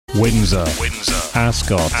Windsor,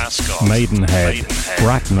 Ascot, Maidenhead,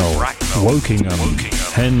 Bracknell, Wokingham,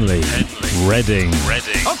 Henley, Reading.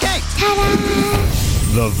 Okay.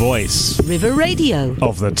 Ta-da! The voice River Radio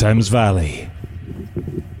of the Thames Valley.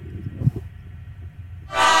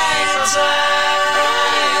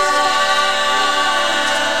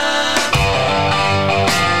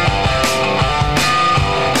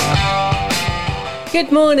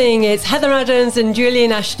 Good morning, it's Heather Adams and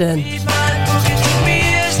Julian Ashton.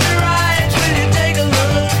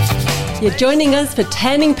 You're joining us for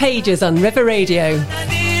Turning Pages on River Radio.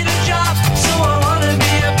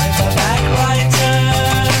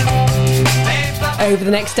 Over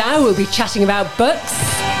the next hour, we'll be chatting about books.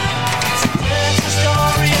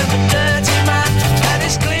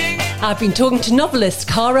 I've been talking to novelist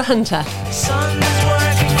Cara Hunter.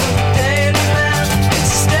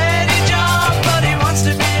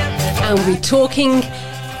 And we'll be talking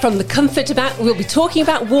we'll be talking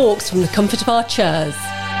about walks from the comfort of our chairs.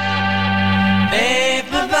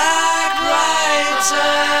 Paperback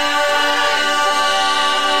writer.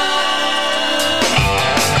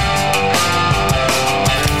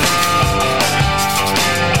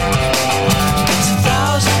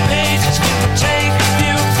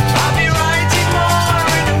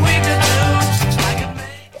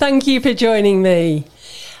 Thank you for joining me.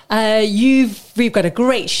 We've got a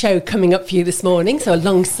great show coming up for you this morning. So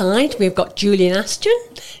alongside, we've got Julian Ashton.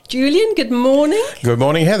 Julian, good morning. Good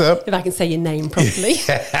morning, Heather. If I can say your name properly.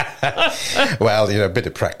 Well, a bit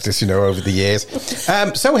of practice, over the years.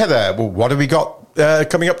 So, Heather, what have we got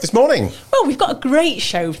coming up this morning? Well, we've got a great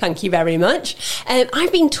show, thank you very much.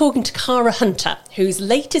 I've been talking to Cara Hunter, whose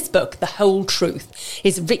latest book, The Whole Truth,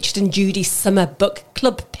 is Richard and Judy's Summer Book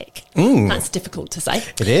Club pick. That's difficult to say.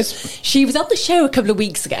 It is. She was on the show a couple of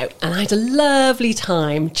weeks ago, and I had a lovely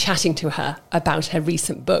time chatting to her about her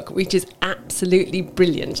recent book, which is absolutely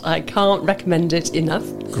brilliant. I can't recommend it enough.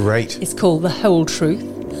 Great. It's called The Whole Truth.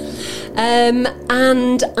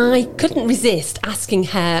 And I couldn't resist asking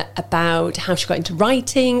her about how she got into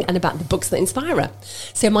writing and about the books that inspire her.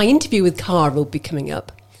 So my interview with Cara will be coming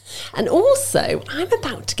up. And also, I'm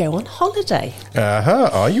about to go on holiday.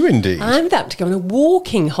 Are you indeed? I'm about to go on a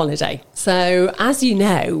walking holiday. So, as you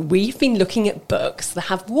know, we've been looking at books that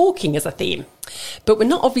have walking as a theme. But we're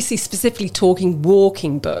not obviously specifically talking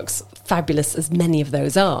walking books, fabulous as many of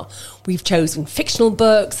those are. We've chosen fictional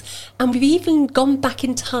books, and we've even gone back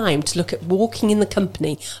in time to look at walking in the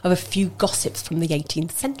company of a few gossips from the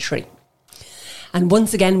 18th century. And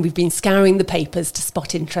once again, we've been scouring the papers to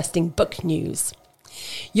spot interesting book news.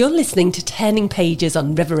 You're listening to Turning Pages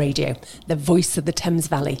on River Radio, the voice of the Thames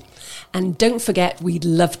Valley. And don't forget, we'd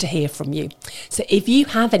love to hear from you. So if you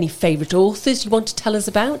have any favourite authors you want to tell us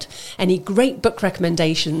about, any great book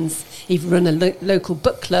recommendations, if you run a local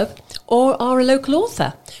book club or are a local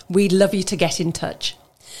author, we'd love you to get in touch.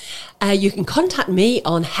 You can contact me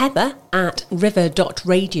on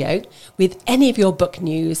heather@river.radio with any of your book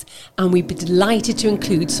news, and we'd be delighted to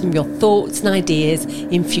include some of your thoughts and ideas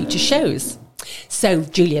in future shows. So,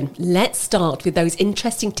 Julian, let's start with those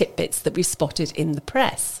interesting tidbits that we've spotted in the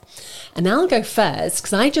press. And I'll go first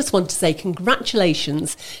because I just want to say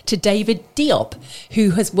congratulations to David Diop,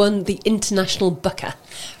 who has won the International Booker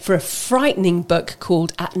for a frightening book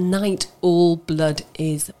called At Night All Blood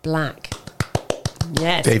is Black.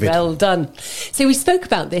 Yes, David. Well done. So we spoke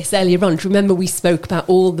about this earlier on. Do you remember we spoke about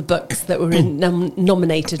all the books that were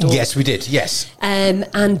nominated? Yes, we did. Yes. And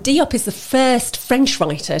Diop is the first French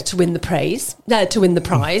writer to win the prize.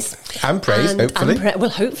 And praise, hopefully.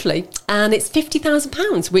 Hopefully. And it's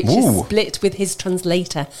 £50,000, which is split with his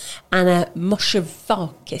translator, Anna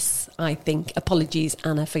Moshavakis, I think. Apologies,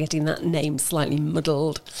 Anna, for getting that name slightly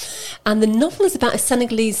muddled. And the novel is about a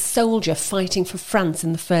Senegalese soldier fighting for France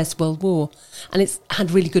in the First World War. And it's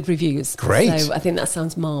had really good reviews. Great. So I think that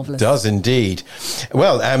sounds marvellous. Does indeed.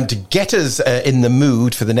 Well, to get us in the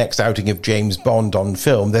mood for the next outing of James Bond on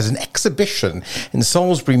film, there's an exhibition in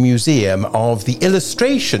Salisbury Museum of the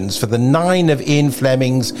illustrations for the 9 of Ian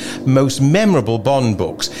Fleming's most memorable Bond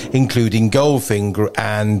books, including Goldfinger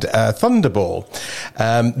and Thunderball.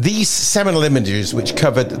 These seminal images, which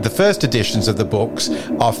covered the first editions of the books,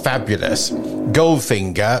 are fabulous.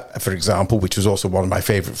 Goldfinger, for example, which was also one of my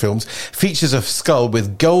favourite films, features a skull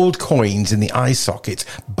with gold coins in the eye sockets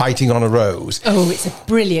biting on a rose. Oh, it's a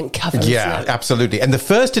brilliant cover. Yeah, absolutely. And the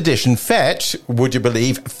first edition fetched, would you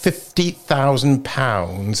believe,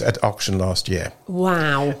 £50,000 at auction last year.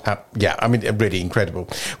 Wow. Yeah, I mean, really incredible.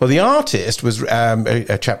 Well, the artist was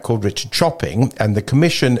a chap called Richard Chopping, and the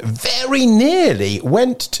commission very nearly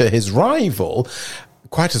went to his rival,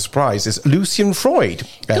 quite a surprise, is Lucian Freud.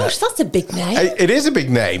 Gosh, that's a big name. It is a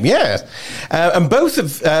big name, yes. And both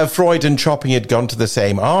of Freud and Chopping had gone to the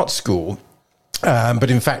same art school.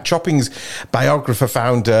 But in fact, Chopping's biographer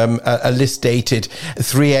found a list dated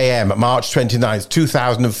 3 a.m. March 29th,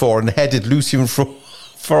 2004, and headed Lucian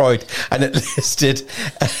Freud, and it listed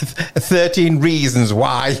 13 reasons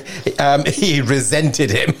why he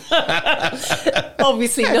resented him.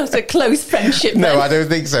 Obviously not a close friendship. No, then. I don't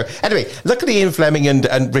think so. Anyway, luckily Ian Fleming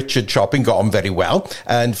and Richard Chopping got on very well,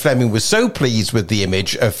 and Fleming was so pleased with the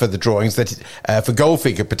image for the drawings that, for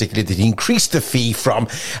Goldfinger particularly, that he increased the fee from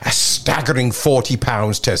a staggering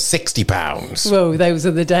 £40 to £60. Whoa, those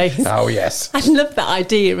are the days. Oh, yes. I love that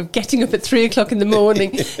idea of getting up at 3 o'clock in the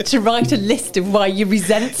morning to write a list of why you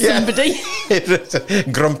resent somebody. Yeah.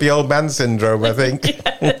 Grumpy old man syndrome, I think.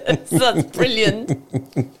 Yes, that's brilliant.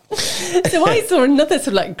 So I saw another sort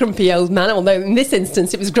of like grumpy old man, although in this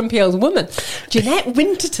instance it was grumpy old woman, Jeanette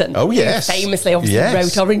Winterton. Oh, yes. Who famously obviously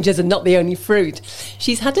wrote Oranges Are Not the Only Fruit.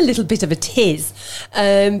 She's had a little bit of a tiz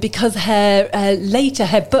because later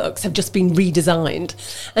her books have just been redesigned,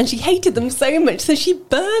 and she hated them so much so she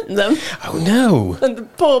burnt them. Oh, no. And the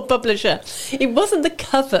poor publisher. It wasn't the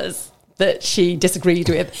covers that she disagreed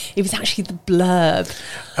with. It was actually the blurb.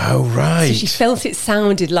 Oh, right. So she felt it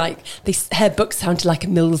sounded like her book sounded like a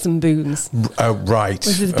Mills and Boons. Oh, right.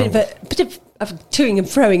 There's a bit of toing and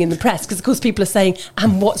froing in the press because, of course, people are saying,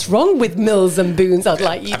 and what's wrong with Mills and Boons? I'd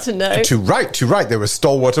like you to know. Too right. They were a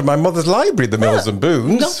stalwart of my mother's library, the Mills and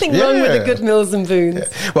Boons. Nothing wrong with a good Mills and Boons.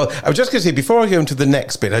 Yeah. Well, I was just going to say, before I go into the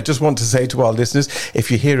next bit, I just want to say to our listeners,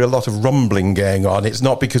 if you hear a lot of rumbling going on, it's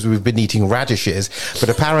not because we've been eating radishes, but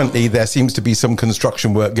apparently there seems to be some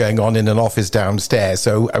construction work going on in an office downstairs,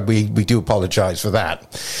 so we do apologise for that.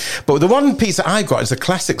 But the one piece that I've got is a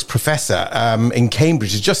classics professor in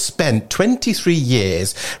Cambridge has just spent 23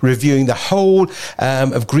 years reviewing the whole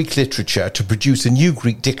of Greek literature to produce a new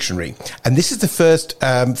Greek dictionary. And this is the first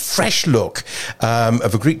fresh look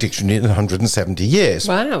of a Greek dictionary in 170 years.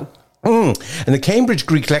 Wow. And the Cambridge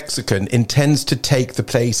Greek Lexicon intends to take the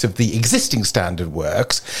place of the existing standard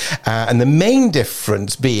works, and the main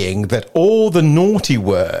difference being that all the naughty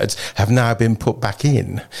words have now been put back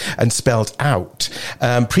in and spelled out.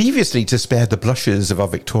 Previously, to spare the blushes of our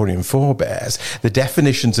Victorian forebears, the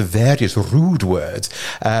definitions of various rude words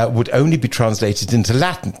would only be translated into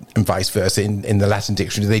Latin, and vice versa. In the Latin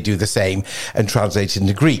dictionary, they do the same and translate it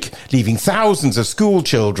into Greek, leaving thousands of school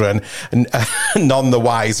children none the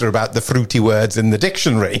wiser about the fruity words in the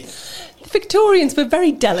dictionary. The Victorians were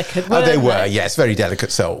very delicate, weren't they? Were, yes, very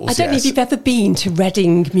delicate souls. I don't know if you've ever been to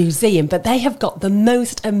Reading Museum, but they have got the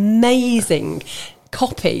most amazing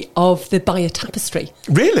copy of the Bayeux Tapestry.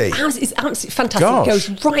 Really? It's absolutely fantastic. Gosh. It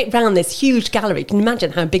goes right round this huge gallery. Can you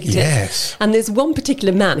imagine how big it is? And there's one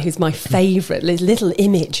particular man who's my favourite, little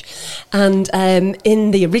image. And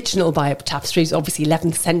in the original Bayeux Tapestry, obviously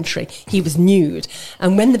 11th century, he was nude.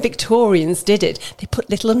 And when the Victorians did it, they put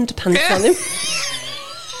little underpants on him.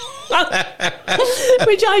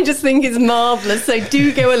 Which I just think is marvellous. So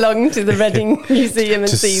do go along to the Reading Museum and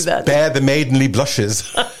see that. Spare the maidenly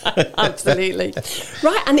blushes. Absolutely.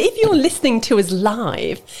 Right, and if you're listening to us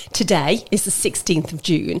live, today is the 16th of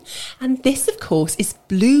June, and this, of course, is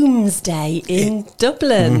Bloomsday in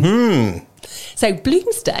Dublin. Mm-hmm. So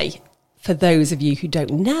Bloomsday, for those of you who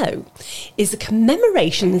don't know, is a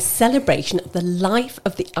commemoration and celebration of the life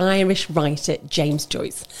of the Irish writer James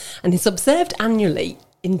Joyce, and it's observed annually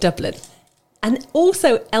in Dublin and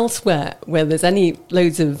also elsewhere where there's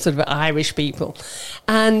loads of sort of Irish people.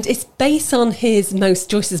 And it's based on Joyce's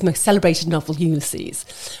most celebrated novel, Ulysses,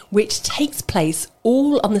 which takes place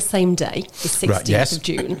all on the same day, the 16th of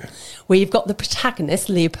June, where you've got the protagonist,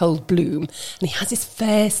 Leopold Bloom, and he has his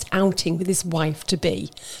first outing with his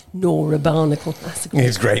wife-to-be, Nora Barnacle. That's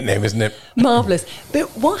It's a great name, isn't it? Marvellous.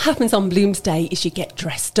 But what happens on Bloomsday is you get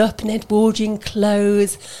dressed up in Edwardian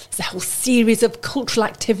clothes. There's a whole series of cultural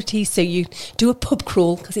activities. So you do a pub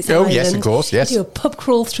crawl, because it's Ireland. Yes, of course, yes. You do a pub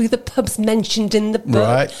crawl through the pubs mentioned in the book.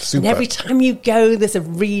 Right, super. And every time you go, there's a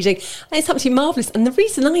reading. And it's absolutely marvellous. And the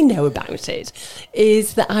reason I know about it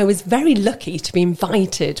is that I was very lucky to be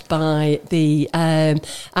invited by the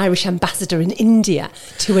Irish ambassador in India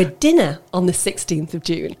to a dinner on the 16th of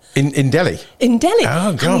June. In Delhi? In Delhi.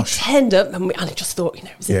 Oh, gosh. And we turned up and I just thought, it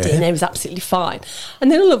was a dinner, it was absolutely fine.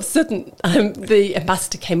 And then all of a sudden, the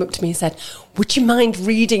ambassador came up to me and said, would you mind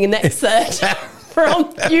reading an excerpt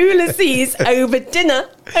from Ulysses over the dinner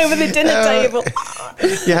table?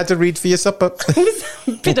 You had to read for your supper. It was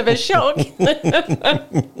a bit of a shock.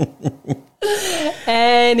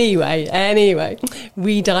 Anyway,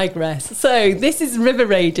 We digress. So this is River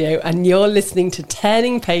Radio and you're listening to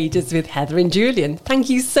Turning Pages with Heather and Julian. Thank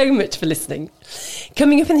you so much for listening.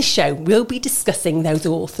 Coming up in the show, we'll be discussing those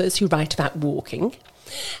authors who write about walking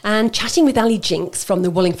and chatting with Ali Jinks from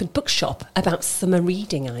the Wallingford Bookshop about summer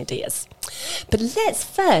reading ideas. But let's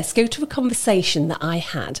first go to a conversation that I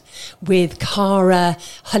had with Cara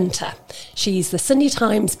Hunter. She's the Sunday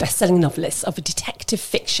Times bestselling novelist of detective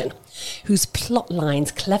fiction, whose plot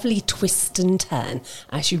lines cleverly twist and turn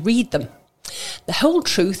as you read them. The Whole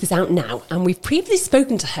Truth is out now, and we've previously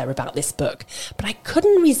spoken to her about this book, but I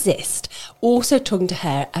couldn't resist also talking to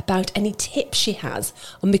her about any tips she has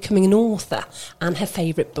on becoming an author and her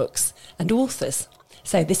favourite books and authors.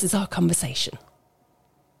 So this is our conversation.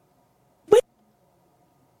 When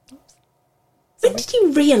did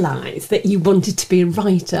you realise that you wanted to be a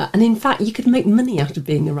writer, and in fact you could make money out of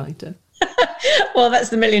being a writer? Well, that's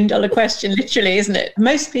the million-dollar question, literally, isn't it?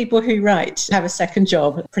 Most people who write have a second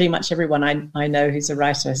job. Pretty much everyone I know who's a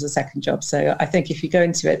writer has a second job. So I think if you go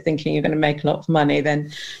into it thinking you're going to make a lot of money,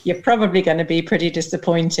 then you're probably going to be pretty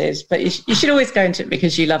disappointed. But you should always go into it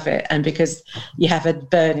because you love it and because you have a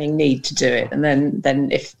burning need to do it. And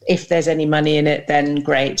then if there's any money in it, then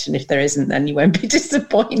great. And if there isn't, then you won't be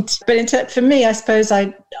disappointed. But for me, I suppose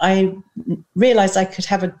I realised I could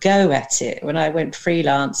have a go at it when I went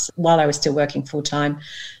freelance while I was still working full time.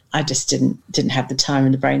 I just didn't have the time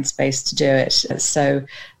and the brain space to do it. So,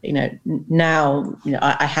 now,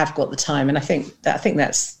 I have got the time, and I think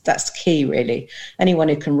that's key, really. Anyone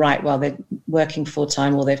who can write while they're working full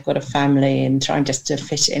time or they've got a family and trying just to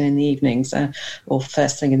fit it in the evenings or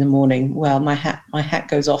first thing in the morning, well, my hat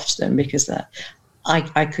goes off to them because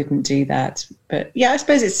I couldn't do that. But yeah, I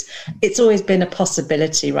suppose it's always been a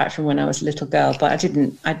possibility right from when I was a little girl, but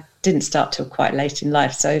I didn't start till quite late in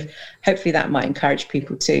life. So hopefully that might encourage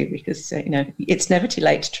people too, because it's never too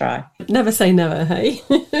late to try. Never say never, hey?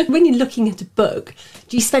 When you're looking at a book,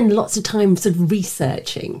 do you spend lots of time sort of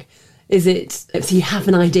researching? Is it so you have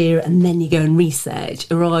an idea and then you go and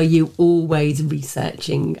research, or are you always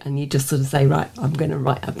researching and you just sort of say, right, I'm going to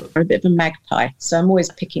write a book? I'm a bit of a magpie, so I'm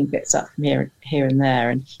always picking bits up from here and there,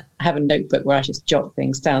 and I have a notebook where I just jot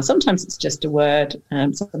things down. Sometimes it's just a word,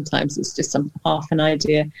 sometimes it's just half an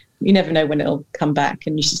idea. You never know when it'll come back,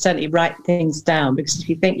 and you should certainly write things down, because if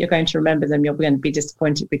you think you're going to remember them, you're going to be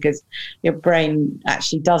disappointed because your brain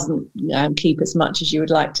actually doesn't keep as much as you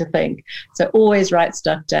would like to think. So always write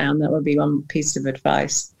stuff down. That would be one piece of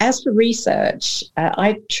advice. As for research,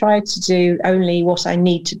 I try to do only what I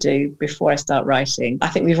need to do before I start writing. I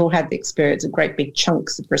think we've all had the experience of great big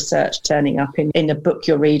chunks of research turning up in a book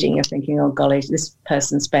you're reading. You're thinking, oh golly, this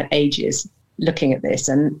person spent ages looking at this,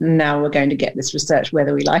 and now we're going to get this research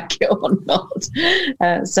whether we like it or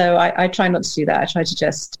not. So I try not to do that. I try to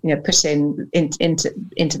just put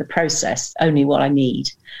into the process only what I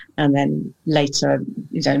need, and then later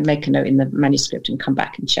make a note in the manuscript and come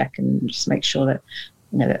back and check and just make sure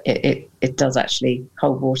that it does actually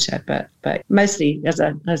hold water. But mostly,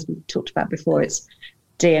 as we talked about before, it's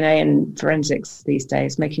DNA and forensics these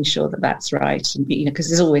days, making sure that that's right, and because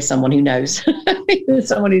there's always someone who knows.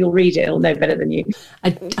 Someone who'll read it will know better than you.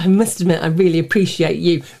 I must admit, I really appreciate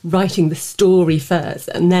you writing the story first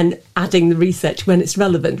and then adding the research when it's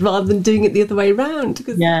relevant, rather than doing it the other way around.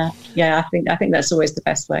 Yeah, I think that's always the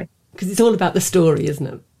best way, because it's all about the story, isn't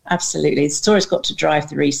it? Absolutely. The story's got to drive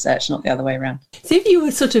the research, not the other way around. So if you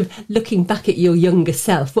were sort of looking back at your younger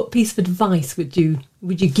self, what piece of advice would you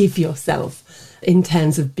give yourself in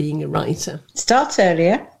terms of being a writer? Start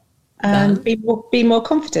earlier and be more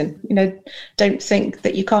confident. Don't think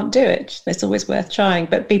that you can't do it. It's always worth trying,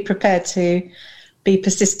 but be prepared to be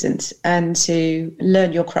persistent and to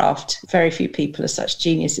learn your craft. Very few people are such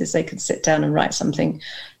geniuses. They can sit down and write something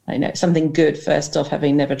good first off,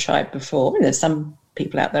 having never tried before. There's some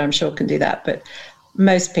people out there I'm sure can do that, but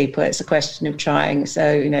most people, it's a question of trying.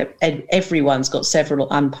 So everyone's got several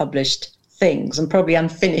unpublished things and probably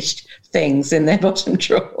unfinished things in their bottom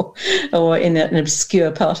drawer or in an obscure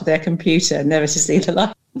part of their computer, never to see the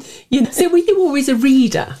light. So were you always a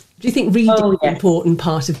reader? Do you think reading is an important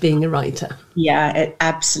part of being a writer? Yeah, it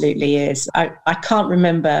absolutely is. I can't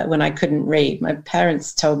remember when I couldn't read. My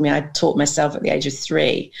parents told me I taught myself at the age of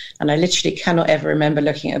 3, and I literally cannot ever remember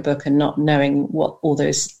looking at a book and not knowing what all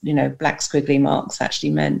those, black squiggly marks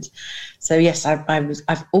actually meant. So yes,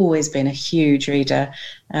 I've always been a huge reader,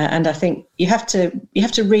 and I think you have to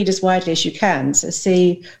read as widely as you can. So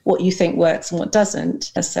see what you think works and what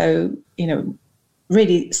doesn't. So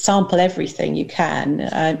really sample everything you can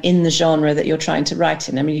in the genre that you're trying to write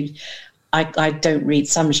in. I mean, I don't read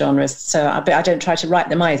some genres, so I don't try to write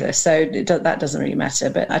them either. So that doesn't really matter.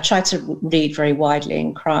 But I try to read very widely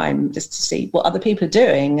in crime just to see what other people are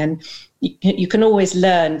doing. And you can always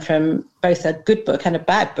learn from both a good book and a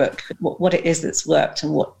bad book what it is that's worked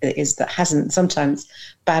and what it is that hasn't. Sometimes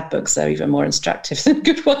bad books are even more instructive than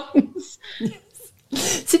good ones. Yes.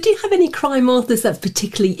 So do you have any crime authors that have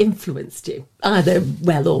particularly influenced you, either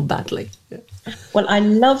well or badly? Well, I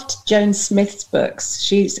loved Joan Smith's books.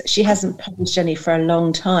 She hasn't published any for a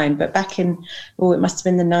long time, but back in, it must have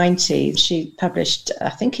been the 90s, she published,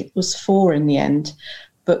 I think it was 4 in the end,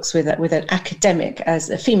 books with an academic,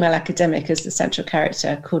 as a female academic as the central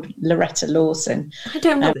character, called Loretta Lawson. I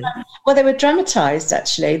don't know. Well, they were dramatised,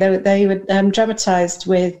 actually. They were dramatised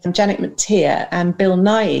with Janet McTeer and Bill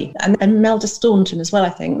Nighy and Melda Staunton as well, I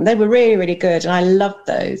think. They were really, really good, and I loved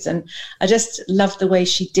those. And I just loved the way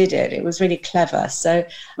she did it. It was really clever. So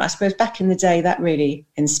I suppose back in the day, that really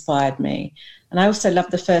inspired me. And I also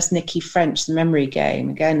loved the first Nikki French, The Memory Game.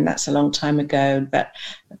 Again, that's a long time ago, but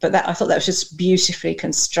that I thought that was just beautifully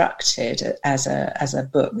constructed as a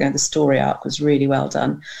book. The story arc was really well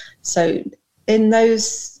done. So in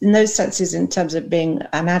those senses, in terms of being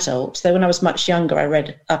an adult, though when I was much younger,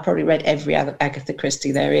 I probably read every other Agatha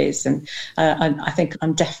Christie there is, and I think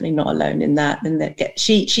I'm definitely not alone in that. And that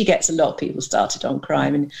she gets a lot of people started on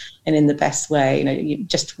crime, and in the best way.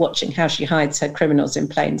 Just watching how she hides her criminals in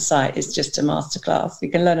plain sight is just a masterclass. You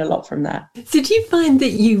can learn a lot from that. So do you find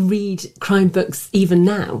that you read crime books even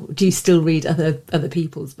now? Do you still read other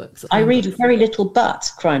people's books? I read very little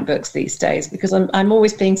but crime books these days, because I'm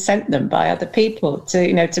always being sent them by other people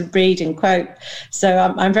to read and quote. So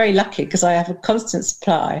I'm very lucky because I have a constant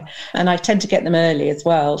supply, and I tend to get them early as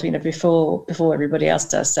well, before everybody else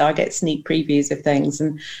does. So I get sneak previews of things,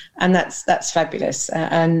 and that's fabulous.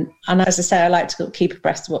 And as I say, I like to keep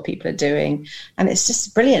abreast of what people are doing, and it's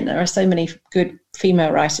just brilliant. There are so many good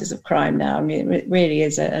female writers of crime now. I mean, it really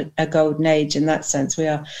is a golden age in that sense. We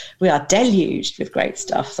are deluged with great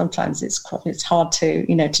stuff. Sometimes it's hard to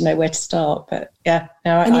know where to start. But yeah,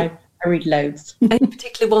 no, I read loads. Any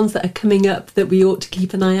particular ones that are coming up that we ought to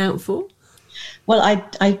keep an eye out for? Well,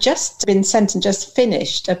 I just been sent and just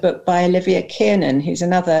finished a book by Olivia Kiernan, who's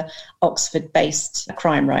another Oxford-based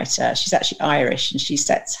crime writer. She's actually Irish, and she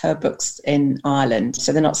sets her books in Ireland.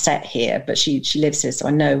 So they're not set here, but she lives here, so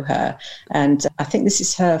I know her. And I think this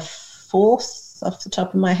is her 4th off the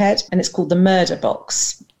top of my head, and it's called The Murder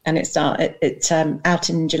Box. And it's out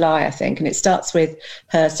in July, I think. And it starts with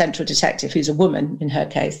her central detective, who's a woman in her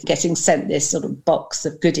case, getting sent this sort of box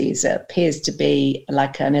of goodies that appears to be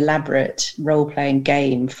like an elaborate role-playing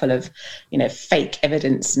game full of, fake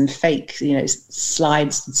evidence and fake,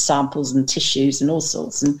 slides and samples and tissues and all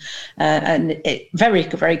sorts. And it very,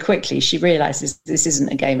 very quickly, she realises this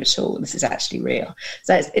isn't a game at all. This is actually real.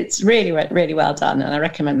 So it's really, really well done. And I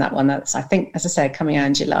recommend that one. That's, I think, as I say, coming out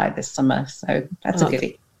in July this summer. So that's a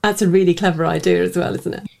goodie. That's a really clever idea as well,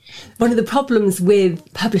 isn't it? One of the problems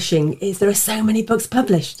with publishing is there are so many books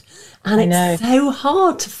published, and it's so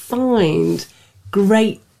hard to find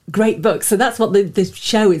great books. So that's what this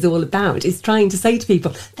show is all about, is trying to say to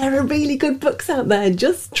people, there are really good books out there,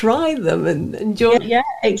 just try them and enjoy. Yeah,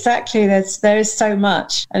 exactly. There is so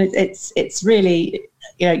much, and it's really...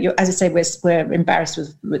 as I say, we're embarrassed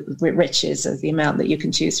with riches of the amount that you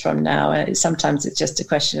can choose from now. Sometimes it's just a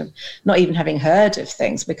question of not even having heard of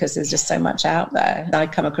things, because there's just so much out there. I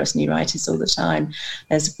come across new writers all the time.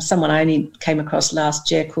 There's someone I only came across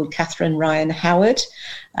last year called Catherine Ryan Howard,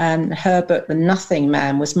 and her book, The Nothing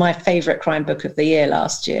Man, was my favourite crime book of the year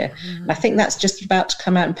last year. I think that's just about to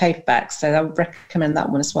come out in paperback, so I would recommend that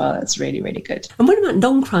one as well. That's really, really good. And what about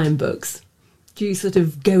non-crime books? Do you sort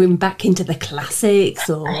of going back into the classics,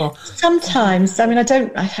 or sometimes? I mean, I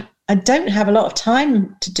don't have a lot of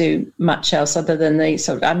time to do much else other than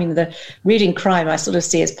the reading crime I sort of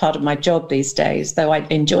see as part of my job these days, though I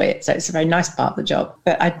enjoy it. So it's a very nice part of the job.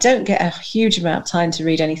 But I don't get a huge amount of time to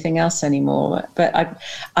read anything else anymore. But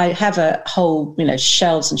I have a whole,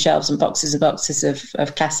 shelves and shelves and boxes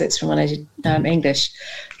of classics from when I did English.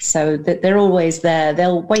 So that they're always there.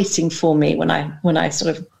 They're waiting for me when I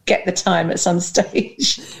sort of get the time at some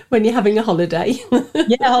stage. When you're having a holiday.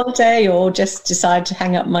 Yeah, holiday, or just decide to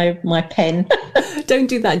hang up my pen. Don't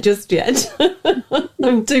do that just yet.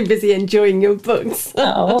 I'm too busy enjoying your books.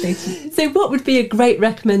 Oh. So what would be a great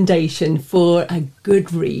recommendation for a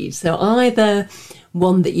good read? So either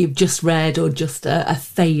one that you've just read or just a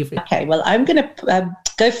favourite. Okay, well, I'm going to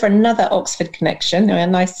go for another Oxford connection, a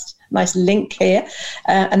nice link here,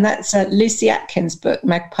 and that's Lucy Atkins' book,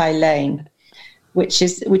 Magpie Lane. which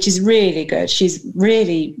is really good. She's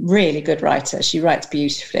really, really good writer. She writes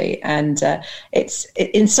beautifully, and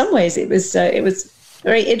in some ways it was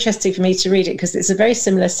very interesting for me to read it because it's a very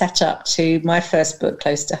similar setup to my first book,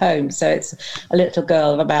 Close to Home. So it's a little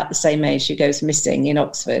girl of about the same age who goes missing in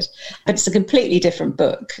Oxford. But it's a completely different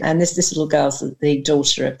book. And this little girl's the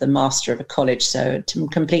daughter of the master of a college, so a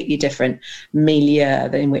completely different milieu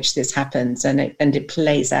in which this happens. And it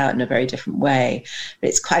plays out in a very different way. But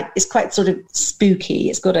it's quite sort of spooky.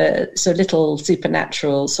 It's got a sort of little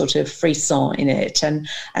supernatural sort of frisson in it. And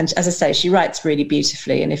as I say, she writes really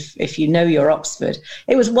beautifully. And if you know your Oxford,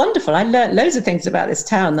 it was wonderful. I learned loads of things about this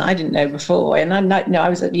town that I didn't know before. And I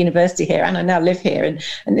was at university here and I now live here. And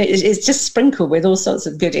it's just sprinkled with all sorts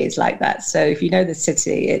of goodies like that. So if you know the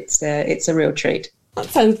city, it's a real treat. That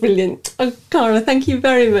sounds brilliant. Oh, Cara, thank you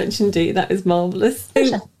very much indeed. That is marvellous.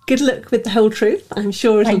 Pleasure. Good luck with The Whole Truth. I'm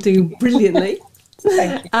sure it'll do brilliantly.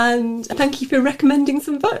 Thank you. And thank you for recommending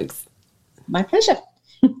some books. My pleasure.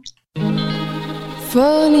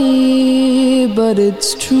 Funny, but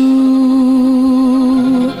it's true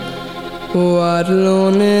what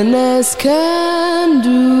loneliness can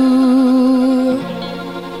do.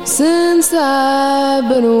 Since I've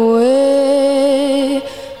been away,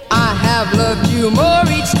 I have loved you more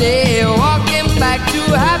each day, walking back to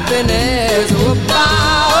happiness.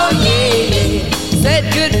 Oh, yeah. Said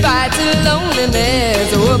goodbye to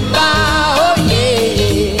loneliness. Oh,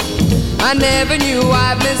 yeah. I never knew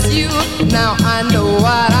I missed you. Now I know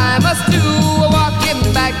what I must do.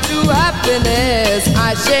 Walking back to happiness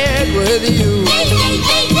I shared with you.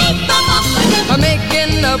 I'm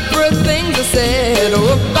making up for things I said.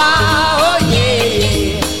 Oh,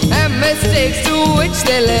 yeah. And mistakes to which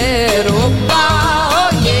they led. Oh,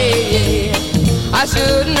 yeah. I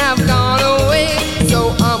shouldn't have gone away,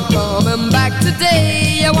 so I'm coming back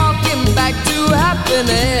today. Walking back to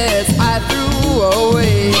happiness I threw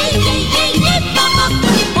away.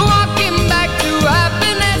 Walking back to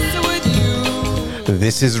happiness with you.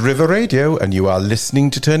 This is River Radio, and you are listening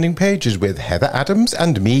to Turning Pages with Heather Adams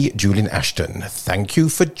and me, Julian Ashton. Thank you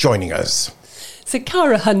for joining us. So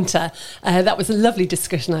Cara Hunter, that was a lovely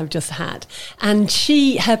discussion I've just had. And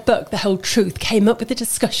her book, The Whole Truth, came up with a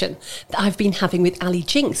discussion that I've been having with Ali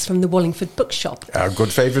Jinks from the Wallingford Bookshop. Our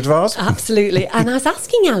good favourite of ours. Absolutely. And I was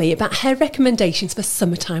asking Ali about her recommendations for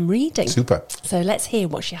summertime reading. Super. So let's hear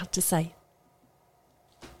what she had to say.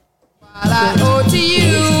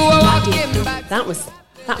 That was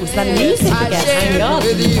that music again. Hang on.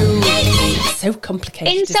 So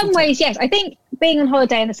complicated. In some ways, yes. I think being on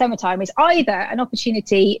holiday in the summertime is either an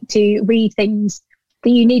opportunity to read things that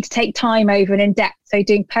you need to take time over and in depth, so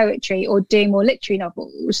doing poetry or doing more literary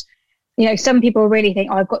novels. You know, some people really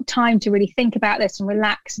think, I've got time to really think about this and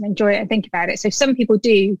relax and enjoy it and think about it. So some people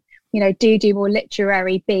do more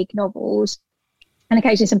literary big novels and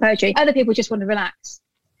occasionally some poetry. Other people just want to relax.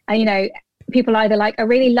 And, people either like a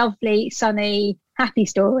really lovely, sunny, happy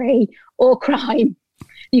story or crime.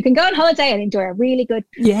 You can go on holiday and enjoy a really good.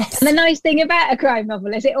 Yes. And the nice thing about a crime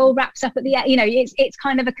novel is it all wraps up at the end. It's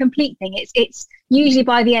kind of a complete thing. It's usually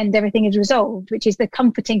by the end everything is resolved, which is the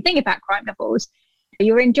comforting thing about crime novels.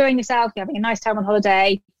 You're enjoying yourself, you're having a nice time on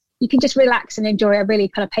holiday. You can just relax and enjoy a really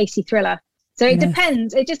kind of pacey thriller. So it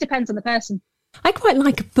depends. It just depends on the person. I quite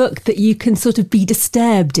like a book that you can sort of be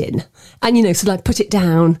disturbed in and, sort of like put it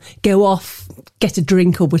down, go off, get a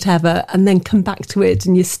drink or whatever, and then come back to it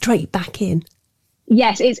and you're straight back in.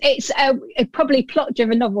 Yes, it's probably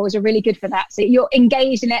plot-driven novels are really good for that. So you're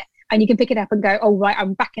engaged in it and you can pick it up and go, oh, right,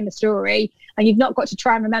 I'm back in the story. And you've not got to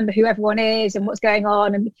try and remember who everyone is and what's going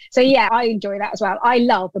on. And so, yeah, I enjoy that as well. I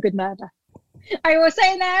love a good murder. I will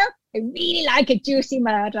say now, I really like a juicy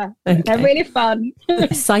murder. Okay. They're really fun.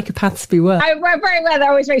 Psychopaths beware. Very well. That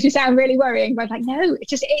always makes me sound really worrying. But I'm like, no,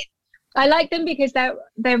 I like them because they're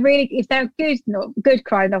really, if they're good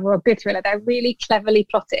crime novel or good thriller, they're really cleverly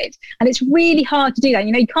plotted. And it's really hard to do that.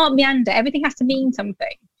 You can't meander. Everything has to mean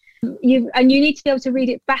something. You need to be able to read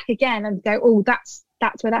it back again and go, oh, that's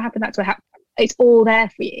where that happened. That's what happened. It's all there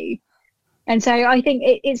for you. And so I think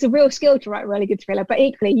it's a real skill to write a really good thriller, but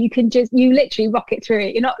equally you literally rock it through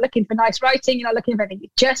it. You're not looking for nice writing. You're not looking for anything. You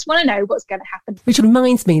just want to know what's going to happen. Which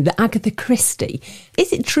reminds me that Agatha Christie,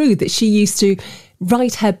 is it true that she used to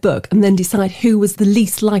write her book and then decide who was the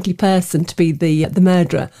least likely person to be the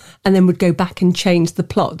murderer and then would go back and change the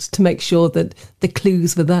plot to make sure that the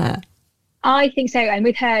clues were there? I think so. And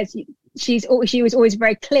with hers, she was always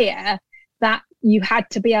very clear that you had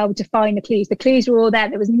to be able to find the clues. The clues were all there.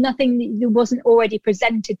 There was nothing that wasn't already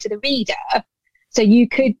presented to the reader. So you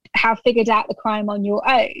could have figured out the crime on your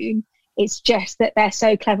own. It's just that they're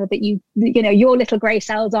so clever that your little grey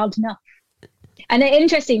cells aren't enough. And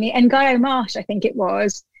interestingly, Ngaio Marsh, I think it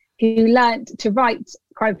was, who learnt to write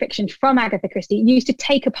crime fiction from Agatha Christie, used to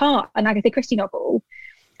take apart an Agatha Christie novel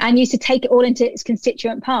and used to take it all into its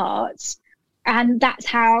constituent parts. And that's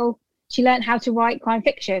how she learned how to write crime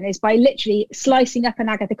fiction, is by literally slicing up an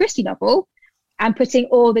Agatha Christie novel and putting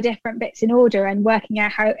all the different bits in order and working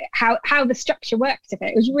out how the structure works of it.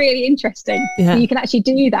 It was really interesting. Yeah. You can actually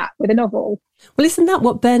do that with a novel. Well, isn't that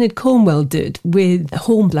what Bernard Cornwell did with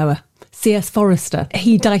Hornblower, C.S. Forester?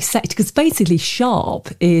 He dissected, because basically Sharp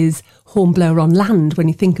is Hornblower on land when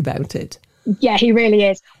you think about it. Yeah, he really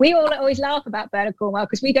is. We all always laugh about Bernard Cornwell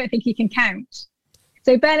because we don't think he can count.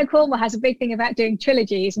 So Bernard Cornwell has a big thing about doing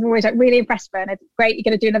trilogies, and we're always like, really impressed, Bernard. Great, you're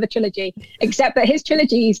going to do another trilogy. Except that his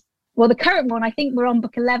trilogies, well, the current one, I think we're on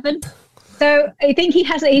book 11. So I think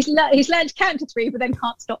he's learned to count to 3, but then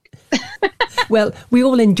can't stop. Well, we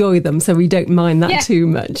all enjoy them, so we don't mind that too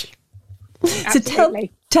much. Absolutely.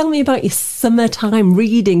 So tell me about your summertime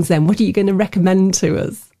readings then. What are you going to recommend to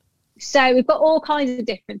us? So we've got all kinds of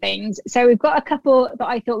different things. So we've got a couple that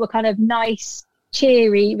I thought were kind of nice,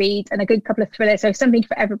 cheery reads, and a good couple of thrillers. So something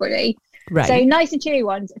for everybody. Right. So nice and cheery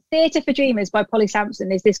ones. Theatre for Dreamers by Polly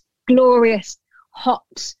Sampson is this glorious,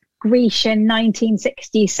 hot, Grecian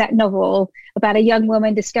 1960s set novel about a young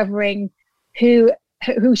woman discovering who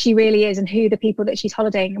she really is and who the people that she's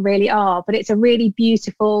holidaying really are. But it's a really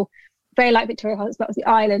beautiful, very like Victoria Hollsbott's The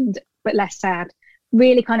Island, but less sad.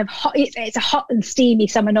 Really kind of hot. It's a hot and steamy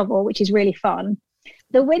summer novel, which is really fun.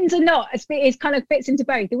 The Windsor Knot is kind of fits into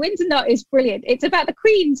both. The Windsor Knot is brilliant. It's about the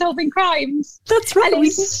Queen solving crimes. That's right. And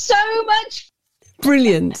it's so much.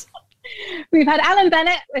 Brilliant. We've had Alan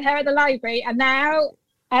Bennett with her at the library, and now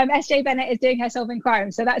S.J. Bennett is doing her solving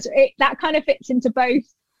crimes. So that's it. That kind of fits into both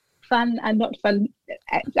fun and not fun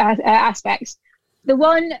aspects. The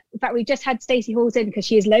one, in fact, we just had Stacey Halls in because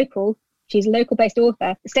she is local. She's a local-based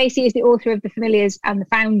author. Stacey is the author of The Familiars and The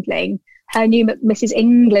Foundling. Her new Mrs.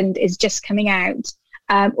 England is just coming out,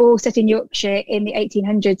 all set in Yorkshire in the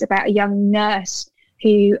 1800s, about a young nurse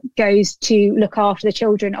who goes to look after the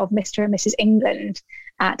children of Mr. and Mrs. England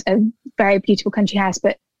at a very beautiful country house.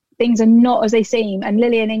 But things are not as they seem. And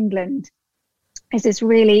Lillian England is this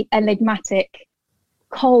really enigmatic,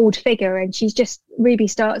 cold figure. And she's just,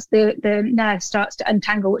 the nurse starts to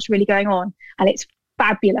untangle what's really going on. And it's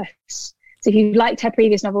fabulous. So if you liked her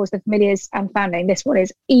previous novels, The Familiars and Foundling, this one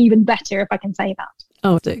is even better, if I can say that.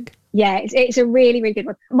 Oh, dig. Yeah, it's a really, really good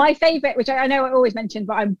one. My favourite, which I know I always mention,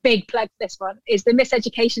 but I'm a big plug for this one, is The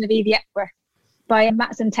Miseducation of Evie Epworth by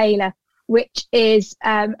Matson Taylor, which is,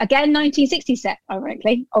 again, 1960s set,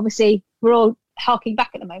 ironically. Obviously, we're all harking back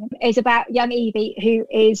at the moment. It's about young Evie, who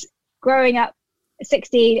is growing up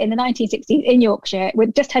 16 in the 1960s in Yorkshire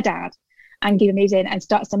with just her dad. Angular moves in and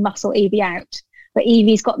starts to muscle Evie out. But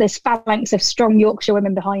Evie's got this phalanx of strong Yorkshire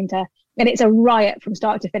women behind her. And it's a riot from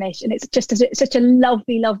start to finish. And it's just such a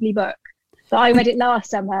lovely, lovely book. So I read it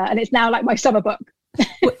last summer, and it's now like my summer book.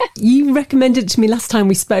 Well, you recommended it to me last time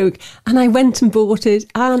we spoke, and I went and bought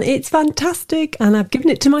it, and it's fantastic. And I've given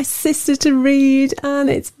it to my sister to read, and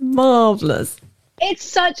it's marvellous.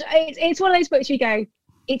 It's one of those books you go,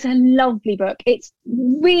 it's a lovely book. It's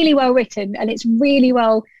really well written, and it's really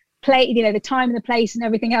well played. You know, the time and the place and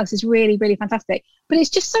everything else is really, really fantastic. But it's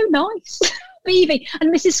just so nice. Evie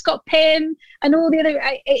and Mrs. Scott Pym and all the other,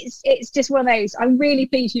 it's just one of those. I'm really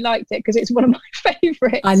pleased you liked it because it's one of my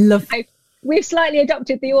favourites. I love it. We've slightly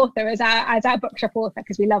adopted the author as our bookshop author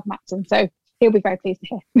because we love Matson, so he'll be very pleased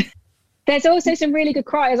to hear. There's also some really good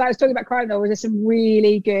crime. As I was talking about crime novels, there's some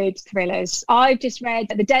really good thrillers. I've just read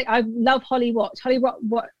The Dead. I love Holly Watt. Holly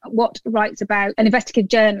Watt writes about an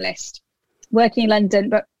investigative journalist working in London,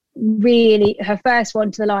 but really her first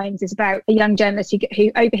one to the lines is about a young journalist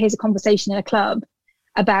who overhears a conversation in a club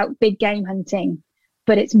about big game hunting,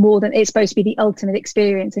 but it's more than, it's supposed to be the ultimate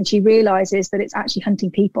experience, and she realizes that it's actually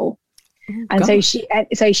hunting people. And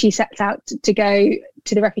so she sets out to go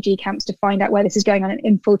to the refugee camps to find out where this is going on and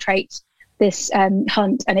infiltrate this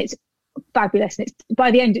hunt. And it's fabulous. And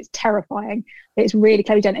by the end, it's terrifying. It's really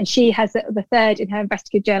cleverly done. And she has the third in her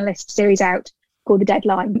investigative journalist series out called The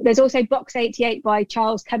Deadline. There's also Box 88 by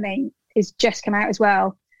Charles Cumming is just come out as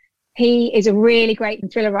well. He is a really great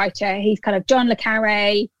thriller writer. He's kind of John le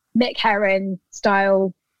Carré, Mick Herron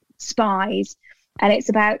style spies. And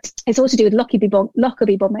it's all to do with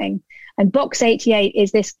Lockerbie bombing. And Box 88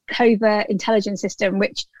 is this covert intelligence system,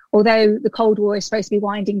 which, although the Cold War is supposed to be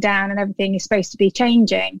winding down and everything is supposed to be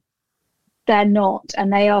changing, they're not.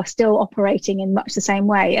 And they are still operating in much the same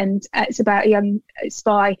way. And it's about a young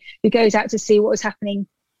spy who goes out to see what was happening,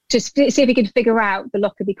 to see if he can figure out the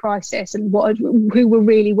Lockerbie crisis and who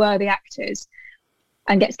really were the actors,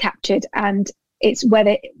 and gets captured. And It's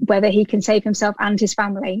whether he can save himself and his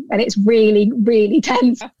family. And it's really, really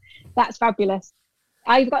tense. That's fabulous.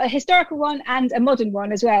 I've got a historical one and a modern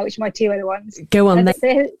one as well, which are my two other ones. Go on.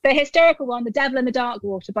 The historical one, The Devil in the Dark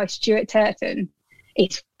Water by Stuart Turton,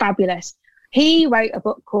 is fabulous. He wrote a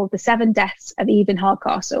book called The Seven Deaths of Evelyn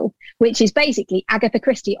Hardcastle, which is basically Agatha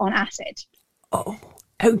Christie on acid. Oh,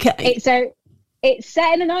 okay. It's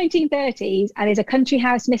set in the 1930s and is a country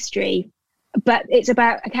house mystery, but it's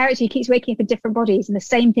about a character who keeps waking up in different bodies and the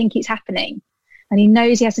same thing keeps happening. And he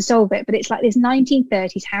knows he has to solve it, but it's like this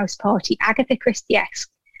 1930s house party, Agatha Christie-esque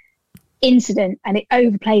incident, and it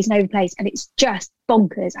overplays, and it's just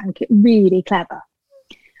bonkers and really clever.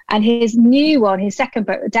 And his new one, his second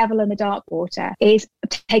book, The Devil in the Dark Water, is a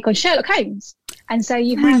take on Sherlock Holmes. And so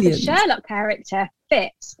you have the Sherlock character,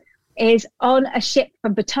 Fitz, is on a ship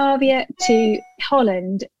from Batavia to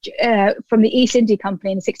Holland from the East India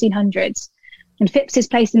Company in the 1600s. And Phipps is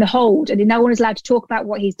placed in the hold, and no one is allowed to talk about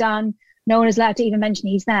what he's done. No one is allowed to even mention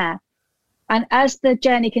he's there. And as the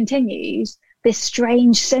journey continues, this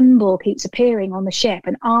strange symbol keeps appearing on the ship,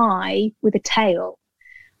 an eye with a tail.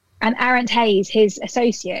 And Arent Hayes, his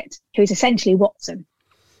associate, who is essentially Watson,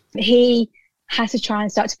 he has to try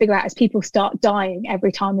and start to figure out as people start dying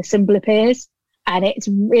every time the symbol appears. And it's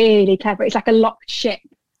really clever. It's like a locked ship.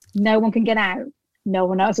 No one can get out. No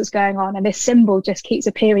one knows what's going on. And this symbol just keeps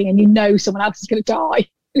appearing and you know someone else is going to die.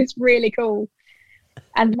 It's really cool.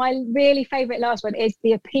 And my really favourite last one is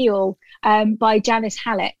The Appeal by Janice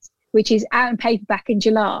Hallett, which is out in paperback in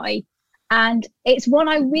July. And it's one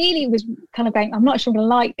I really was kind of going, I'm not sure I'm going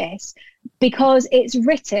to like this, because it's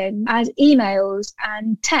written as emails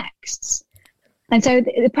and texts. And so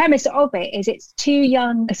the premise of it is it's two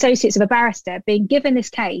young associates of a barrister being given this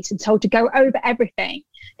case and told to go over everything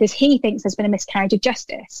because he thinks there's been a miscarriage of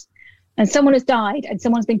justice. And someone has died and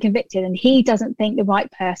someone's been convicted and he doesn't think the right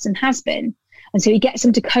person has been. And so he gets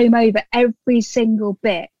them to comb over every single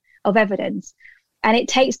bit of evidence. And it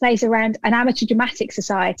takes place around an amateur dramatic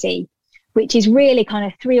society, which is really kind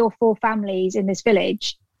of 3 or 4 families in this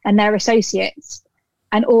village and their associates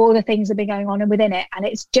and all the things that have been going on within it. And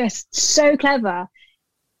it's just so clever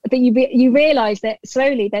that you realise that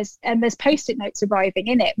slowly there's Post-it notes arriving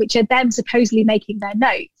in it, which are them supposedly making their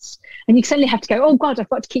notes. And you suddenly have to go, oh God, I've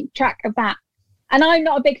got to keep track of that. And I'm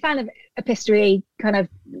not a big fan of epistolary kind of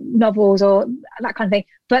novels or that kind of thing,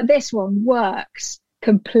 but this one works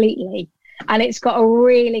completely. And it's got a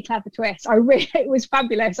really clever twist. It was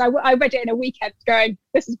fabulous. I read it in a weekend going,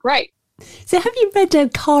 this is great. So have you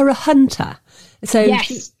read Cara Hunter? So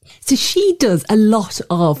yes. She does a lot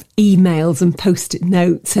of emails and Post-it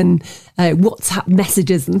notes and WhatsApp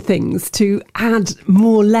messages and things to add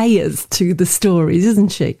more layers to the stories, isn't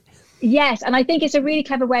she? Yes, and I think it's a really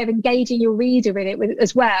clever way of engaging your reader in it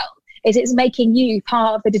as well, is it's making you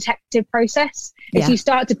part of the detective process as you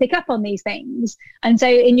start to pick up on these things. And so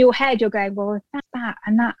in your head, you're going, well, that's that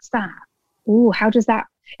and that's that. Oh, how does that...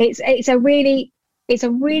 It's a really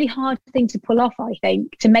hard thing to pull off, I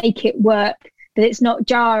think, to make it work, that it's not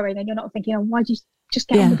jarring and you're not thinking, oh, why'd you just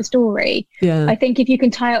get on with the story? Yeah. I think if you can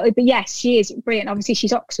tie it, but yes, she is brilliant. Obviously,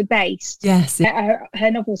 she's Oxford based. Yes.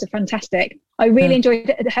 Her novels are fantastic. I really enjoyed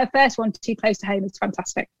it. Her first one, Too Close to Home, is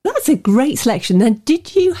fantastic. That's a great selection. Now,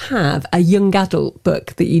 did you have a young adult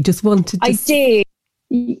book that you just wanted to... I do.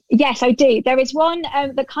 Yes, I do. There is one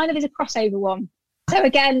that kind of is a crossover one. So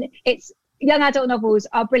again, it's young adult novels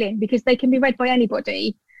are brilliant because they can be read by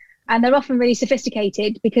anybody, and they're often really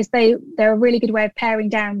sophisticated because they're a really good way of paring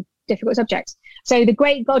down difficult subjects. So The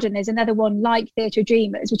Great Godden is another one like Theatre of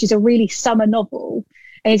Dreamers, which is a really summer novel.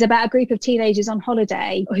 It's about a group of teenagers on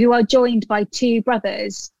holiday who are joined by 2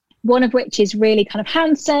 brothers, one of which is really kind of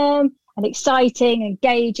handsome and exciting and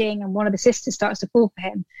engaging, and one of the sisters starts to fall for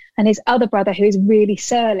him. And his other brother, who is really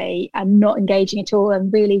surly and not engaging at all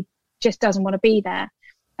and really just doesn't want to be there.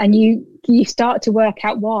 And you start to work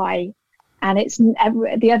out why. And it's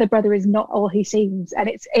the other brother is not all he seems. And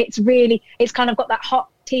it's kind of got that hot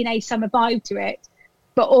teenage summer vibe to it,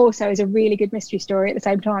 but also is a really good mystery story at the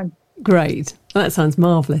same time. Great. Well, that sounds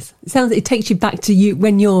marvellous. It takes you back to you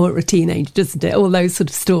when you're a teenager, doesn't it? All those sort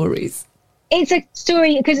of stories. It's a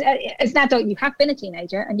story because as an adult, you have been a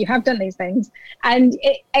teenager and you have done these things. And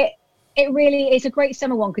it really is a great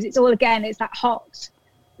summer one because it's all, again, it's that hot,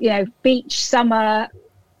 beach summer.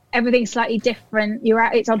 Everything's slightly different.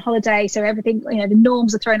 It's on holiday, so everything, the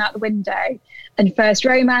norms are thrown out the window, and first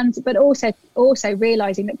romance, but also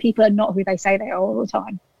realizing that people are not who they say they are all the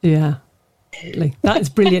time. Yeah, totally. That is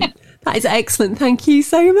brilliant. That is excellent. Thank you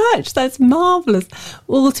so much. That's marvellous.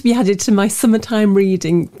 All to be added to my summertime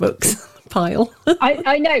reading books pile.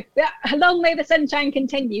 I know. Long may the sunshine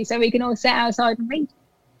continue, so we can all sit outside and read.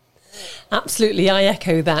 Absolutely, I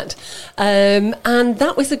echo that. And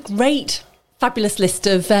that was a great, fabulous list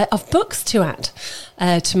of books to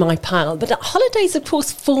add to my pile. But holidays, of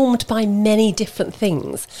course, formed by many different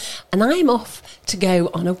things. And I'm off to go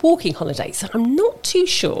on a walking holiday, so I'm not too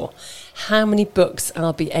sure how many books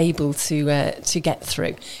I'll be able to get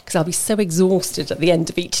through, because I'll be so exhausted at the end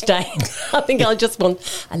of each day. I think I'll just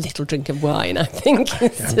want a little drink of wine, I think.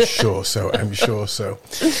 I'm sure so.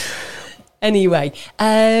 Anyway,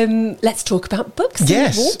 let's talk about books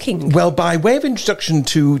and walking. Well, by way of introduction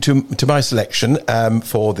to my selection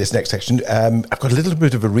for this next section, I've got a little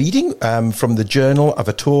bit of a reading from the Journal of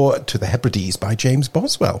a Tour to the Hebrides by James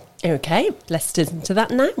Boswell. Okay, let's listen to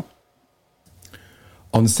that now.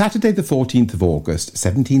 On Saturday the 14th of August,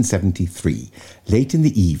 1773, late in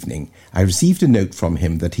the evening, I received a note from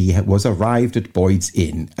him that he was arrived at Boyd's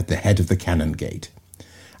Inn at the head of the Canongate.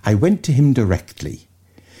 I went to him directly.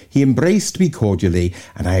 He embraced me cordially,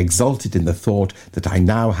 and I exulted in the thought that I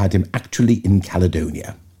now had him actually in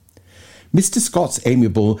Caledonia. Mr. Scott's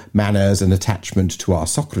amiable manners and attachment to our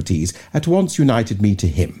Socrates at once united me to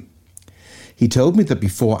him. He told me that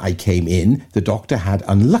before I came in, the doctor had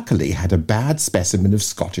unluckily had a bad specimen of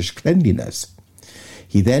Scottish cleanliness.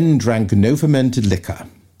 He then drank no fermented liquor.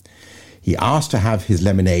 He asked to have his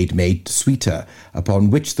lemonade made sweeter,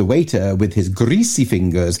 upon which the waiter, with his greasy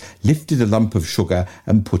fingers, lifted a lump of sugar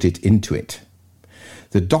and put it into it.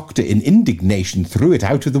 The doctor, in indignation, threw it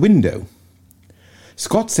out of the window.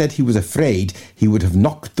 Scott said he was afraid he would have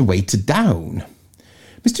knocked the waiter down.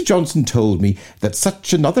 Mr. Johnson told me that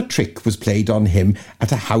such another trick was played on him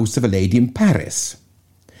at a house of a lady in Paris.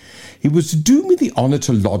 He was to do me the honour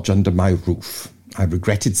to lodge under my roof. I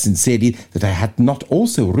regretted sincerely that I had not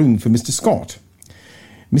also room for Mr. Scott.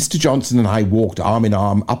 Mr. Johnson and I walked arm in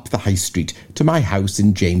arm up the High Street to my house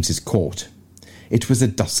in James's Court. It was a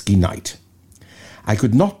dusky night. I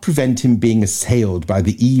could not prevent him being assailed by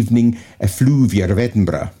the evening effluvia of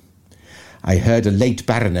Edinburgh. I heard a late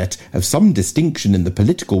baronet of some distinction in the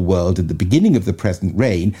political world at the beginning of the present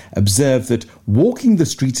reign observe that walking the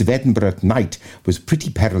streets of Edinburgh at night was pretty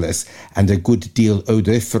perilous and a good deal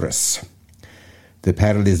odoriferous. The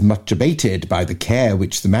peril is much abated by the care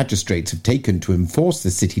which the magistrates have taken to enforce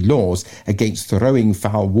the city laws against throwing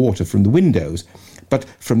foul water from the windows, but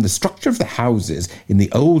from the structure of the houses in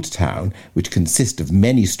the old town, which consist of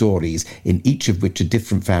many stories, in each of which a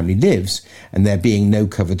different family lives, and there being no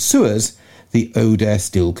covered sewers, the odour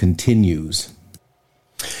still continues.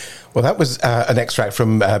 Well, that was an extract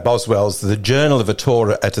from Boswell's The Journal of a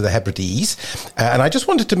Tour to the Hebrides. And I just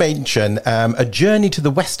wanted to mention A Journey to the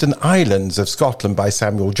Western Islands of Scotland by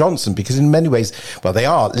Samuel Johnson, because in many ways, well, they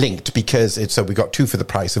are linked, because so we got two for the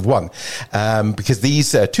price of one. Because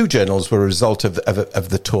these two journals were a result of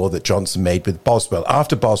the tour that Johnson made with Boswell,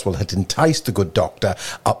 after Boswell had enticed the good doctor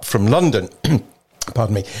up from London.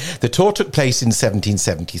 Pardon me. The tour took place in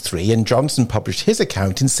 1773 and Johnson published his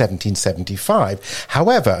account in 1775.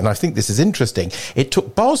 However, and I think this is interesting, it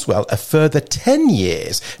took Boswell a further 10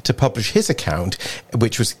 years to publish his account,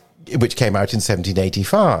 which came out in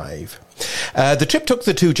 1785. The trip took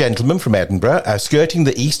the two gentlemen from Edinburgh, skirting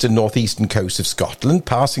the east and northeastern coast of Scotland,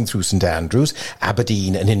 passing through St Andrews,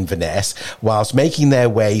 Aberdeen and Inverness, whilst making their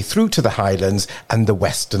way through to the Highlands and the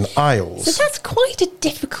Western Isles. So that's quite a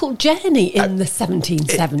difficult journey in the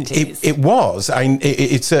 1770s. It was.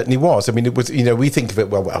 It certainly was. I mean, it was, we think of it,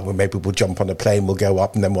 well, maybe we'll jump on a plane, we'll go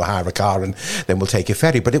up and then we'll hire a car and then we'll take a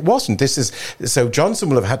ferry. But it wasn't. So Johnson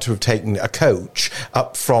will have had to have taken a coach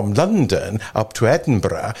up from London up to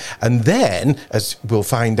Edinburgh, and then, as we'll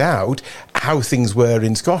find out, how things were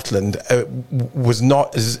in Scotland was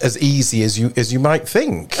not as easy as you might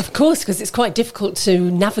think. Of course, because it's quite difficult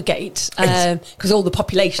to navigate because all the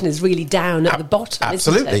population is really down at the bottom.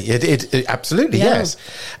 Absolutely, isn't it? It absolutely, yes.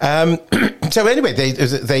 So anyway,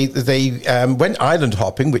 they went island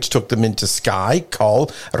hopping, which took them into Skye, Coll,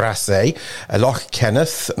 Raasay, Loch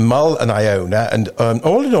Kenneth, Mull, and Iona, and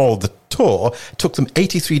all in all, the tour took them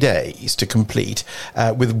 83 days to complete,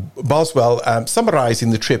 with Boswell summarising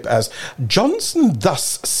the trip as Johnson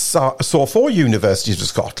thus saw 4 universities of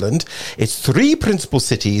Scotland, its 3 principal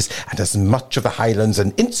cities, and as much of the Highlands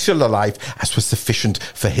and insular life as was sufficient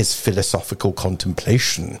for his philosophical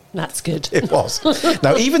contemplation. That's good. It was.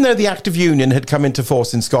 Now, even though the Act of Union had come into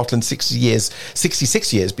force in Scotland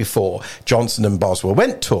 66 years before Johnson and Boswell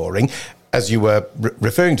went touring, as you were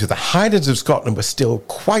referring to, the Highlands of Scotland were still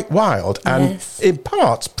quite wild and, yes, in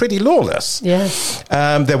parts, pretty lawless. Yes.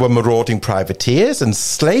 There were marauding privateers and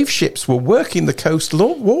slave ships were working the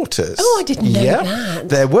coastal waters. Oh, I didn't know that.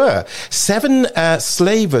 There were. 7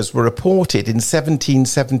 slavers were reported in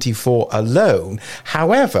 1774 alone.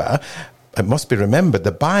 However, it must be remembered,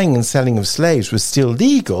 the buying and selling of slaves was still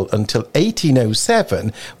legal until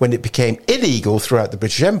 1807, when it became illegal throughout the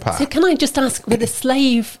British Empire. So can I just ask, were the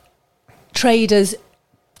slave traders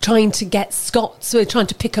trying to get Scots, so trying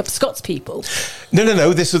to pick up Scots people?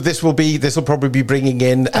 No. This will probably be bringing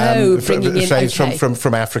in slaves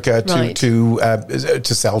from Africa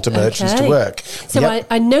to sell to merchants to work. So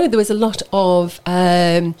I know there was a lot of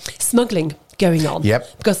smuggling going on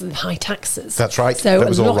because of the high taxes. That's right. So that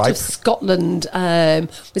was a all lot right. of Scotland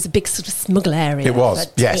was a big sort of smuggle area. It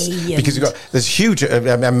was, yes, because there's huge,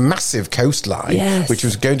 a massive coastline, which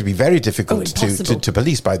was going to be very difficult to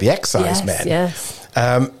police by the excise men. Yes.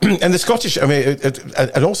 And the Scottish,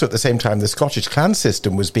 and also at the same time, the Scottish clan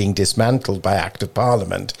system was being dismantled by Act of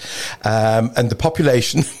Parliament, and the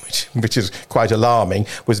population, which is quite alarming,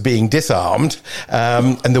 was being disarmed,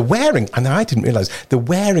 and the wearing, and I didn't realise, the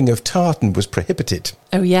wearing of tartan was prohibited.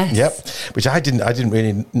 Oh yes. Yep. Which I didn't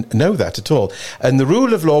really know that at all. And the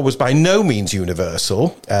rule of law was by no means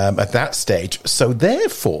universal at that stage. So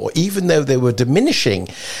therefore, even though they were diminishing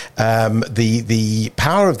the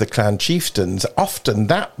power of the clan chieftains, often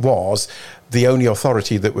that was the only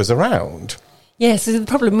authority that was around. Yes, so the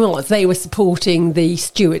problem was they were supporting the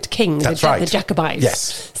Stuart king, the Jacobites.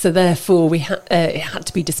 Yes. So therefore, it had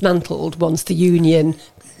to be dismantled once the Union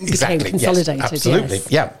became consolidated. Yes, absolutely,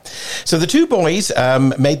 yeah. So the two boys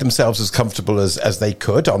made themselves as comfortable as they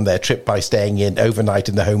could on their trip by staying in overnight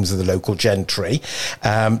in the homes of the local gentry.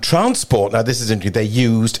 Transport, now this is interesting, they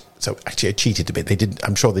used... So actually, I cheated a bit.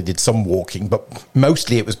 I'm sure they did some walking, but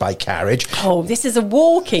mostly it was by carriage. Oh, this is a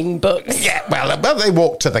walking book. Yeah, well, they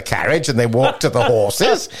walked to the carriage and they walked to the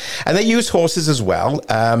horses, and they used horses as well.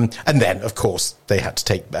 And then, of course, they had to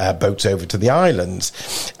take boats over to the islands.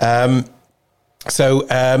 It's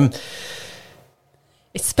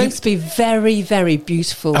supposed to be very, very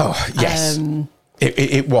beautiful. Oh, yes.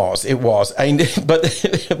 It was.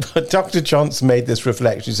 But Dr. Johnson made this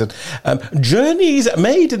reflection. He said, journeys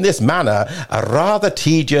made in this manner are rather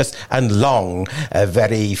tedious and long.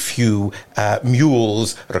 Very few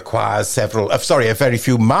mules requires several... very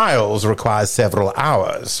few miles requires several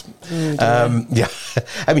hours. Yeah.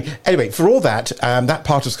 I mean, anyway, for all that, that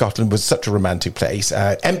part of Scotland was such a romantic place.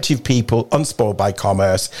 Empty of people, unspoiled by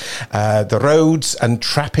commerce. The roads and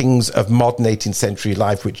trappings of modern 18th century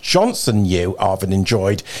life, which Johnson knew of and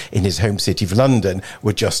enjoyed in his home city of London,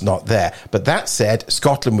 were just not there. But that said,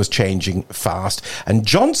 Scotland was changing fast, and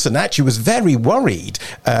Johnson actually was very worried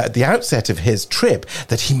at the outset of his trip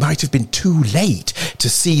that he might have been too late to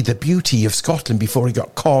see the beauty of Scotland before he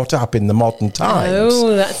got caught up in the modern times.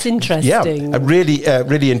 Oh, that's interesting. Yeah,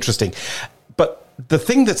 really interesting. But the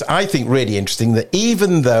thing that's, I think, really interesting, that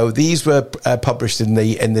even though these were published in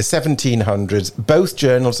the 1700s, both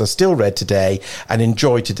journals are still read today and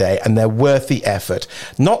enjoyed today, and they're worth the effort,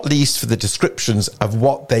 not least for the descriptions of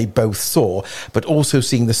what they both saw, but also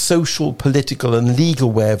seeing the social, political and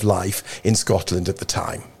legal way of life in Scotland at the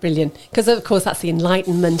time. Brilliant. Because, of course, that's the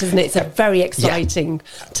Enlightenment, isn't it? It's a very exciting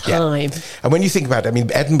time. Yeah. And when you think about it, I mean,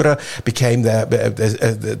 Edinburgh became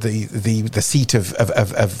the seat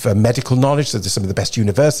of medical knowledge. So there's some of the best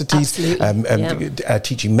universities.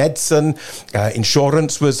 Teaching medicine.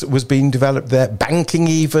 Insurance was being developed there. Banking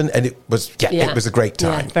even. And it was a great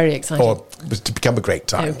time. Yeah, very exciting. Or it was to become a great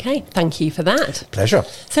time. Okay, thank you for that. Pleasure.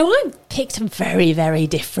 So I picked a very, very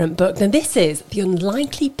different book. And this is The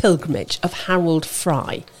Unlikely Pilgrimage of Harold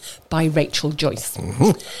Fry by Rachel Joyce.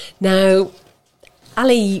 Mm-hmm. Now,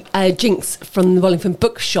 Ali Jinks from the Wallingford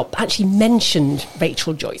Bookshop actually mentioned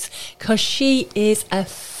Rachel Joyce because she is a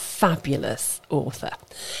fabulous author.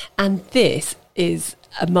 And this is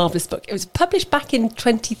a marvellous book. It was published back in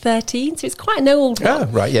 2013, so it's quite an old one. Oh,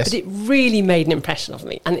 right, yes. But it really made an impression on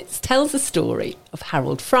me. And it tells the story of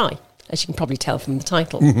Harold Fry, as you can probably tell from the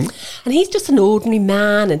title. Mm-hmm. And he's just an ordinary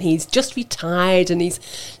man, and he's just retired, and he's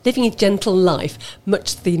living a gentle life,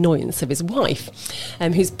 much to the annoyance of his wife,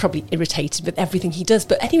 who's probably irritated with everything he does.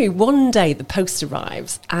 But anyway, one day the post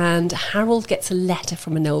arrives, and Harold gets a letter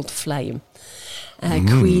from an old flame,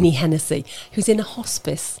 Queenie Hennessy, who's in a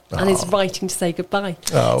hospice and is writing to say goodbye.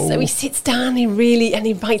 Oh. So he sits down, he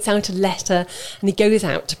writes out a letter, and he goes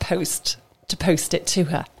out to post it to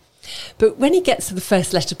her. But when he gets to the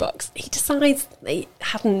first letterbox, he decides it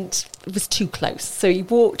was too close. So he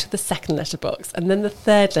walked to the second letterbox and then the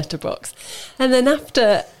third letterbox. And then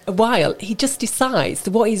after a while, he just decides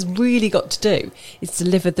that what he's really got to do is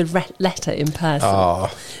deliver the letter in person. Oh.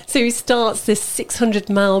 So he starts this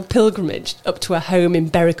 600-mile pilgrimage up to a home in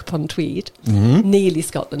Berwick-upon-Tweed, nearly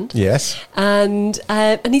Scotland. Yes. And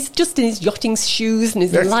he's just in his yachting shoes and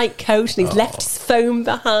his light coat, and he's left his phone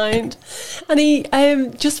behind. And he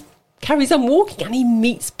just carries on walking, and he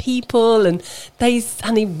meets people, and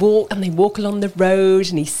they walk along the road,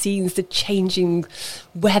 and he sees the changing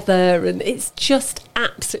weather, and it's just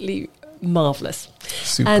absolutely marvellous.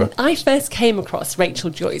 Super. And I first came across Rachel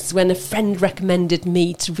Joyce when a friend recommended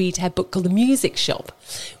me to read her book called The Music Shop,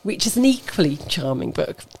 which is an equally charming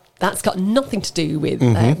book. That's got nothing to do with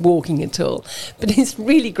walking at all. But it's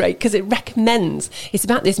really great because it recommends, it's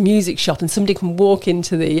about this music shop, and somebody can walk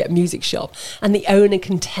into the music shop and the owner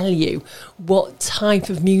can tell you what type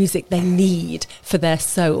of music they need for their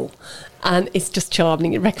soul. And it's just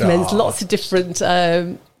charming. It recommends lots of different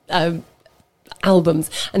albums.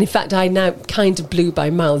 And in fact, I now Kind of Blue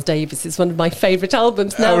by Miles Davis is one of my favourite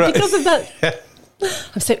albums now because of that.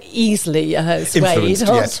 I'm so easily swayed.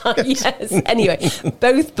 Yes. Yes. Anyway,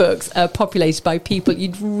 both books are populated by people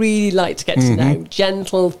you'd really like to get to know.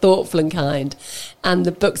 Gentle, thoughtful and kind. And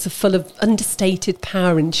the books are full of understated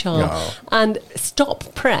power and charm. Oh. And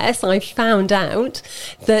Stop Press, I found out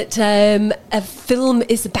that a film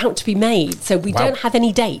is about to be made. So we don't have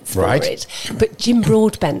any dates for it. But Jim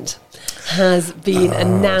Broadbent has been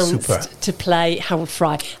announced to play Harold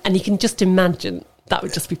Fry. And you can just imagine that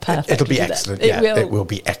would just be perfect. It'll be excellent. It will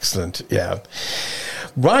be excellent. Yeah.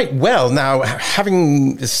 Right. Well, now,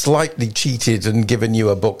 having slightly cheated and given you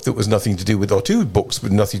a book that was nothing to do with, or two books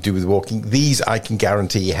with nothing to do with walking, these I can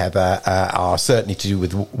guarantee, Heather, are certainly to do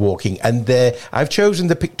with walking. And I've chosen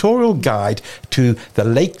the pictorial guide to the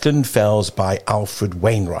Lakeland Fells by Alfred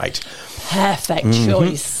Wainwright. Perfect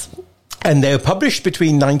choice. And they were published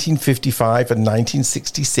between 1955 and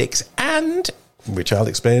 1966, and which I'll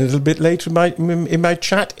explain a little bit later in my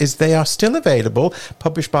chat, is they are still available,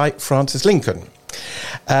 published by Francis Lincoln.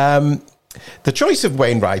 The choice of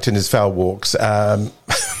Wainwright and his fell walks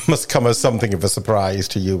must come as something of a surprise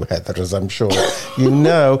to you, Heather, as I'm sure you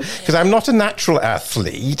know, because I'm not a natural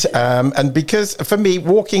athlete, and because for me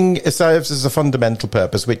walking serves as a fundamental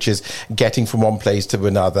purpose, which is getting from one place to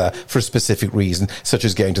another for a specific reason, such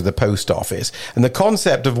as going to the post office. And the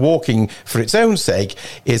concept of walking for its own sake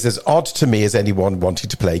is as odd to me as anyone wanting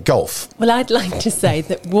to play golf. Well, I'd like to say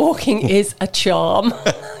that walking is a charm.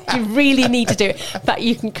 You really need to do it. In fact,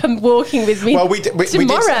 you can come walking with me tomorrow.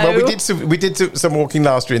 We did some walking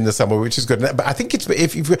last year in the summer, which is good. But I think it's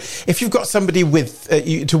if you've got somebody with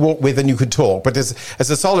to walk with and you could talk. But as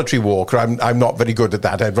a solitary walker, I'm not very good at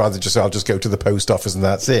that. I'll just go to the post office and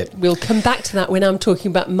that's it. We'll come back to that when I'm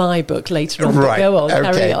talking about my book later on. Right. Go on,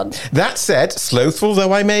 carry on. That said, slothful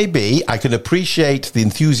though I may be, I can appreciate the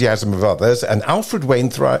enthusiasm of others, and Alfred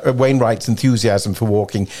Wainwright's enthusiasm for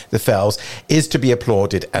walking the fells is to be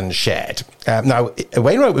applauded and shared. Now,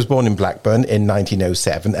 Wainwright was born in Blackburn in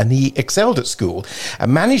 1907, and he excelled at school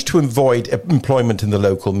and managed to avoid employment in the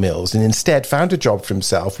local mills, and instead found a job for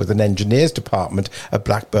himself with an engineers department at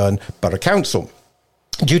Blackburn Borough Council.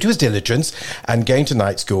 Due to his diligence and going to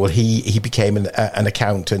night school, he became an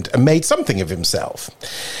accountant and made something of himself.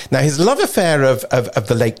 Now, his love affair of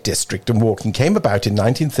the Lake District and walking came about in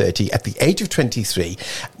 1930 at the age of 23,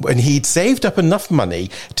 when he'd saved up enough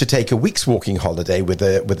money to take a week's walking holiday with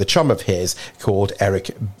a chum of his called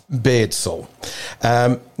Eric Beardsall.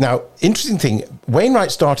 Now, interesting thing,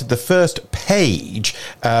 Wainwright started the first page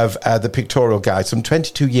of the pictorial guide some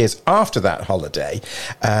 22 years after that holiday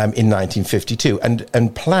in 1952,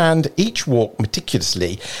 and planned each walk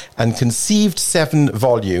meticulously and conceived 7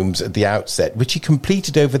 volumes at the outset, which he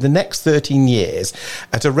completed over the next 13 years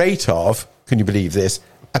at a rate of, can you believe this,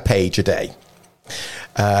 a page a day.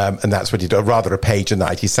 And that's what he did, rather a page a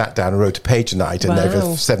night. He sat down and wrote a page a night, and over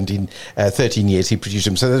 13 years he produced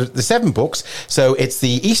them. So the 7 books. So it's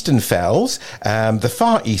the Eastern Fells, the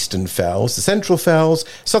Far Eastern Fells, the Central Fells,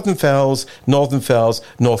 Southern Fells, Northern Fells,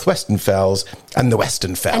 Northwestern Fells, and the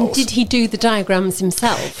Western Fells. And did he do the diagrams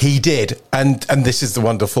himself? He did, and this is the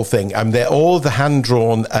wonderful thing. They're all the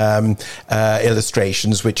hand-drawn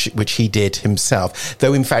illustrations, which he did himself.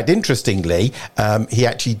 Though, in fact, interestingly, he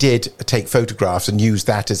actually did take photographs and use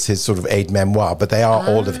that as his sort of aid memoir, but they are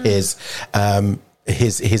all of his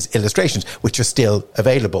illustrations, which are still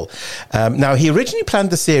available. Now, he originally planned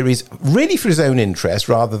the series really for his own interest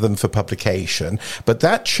rather than for publication, but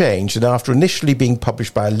that changed, and after initially being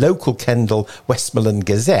published by a local Kendal Westmoreland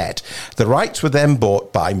Gazette, the rights were then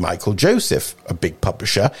bought by Michael Joseph, a big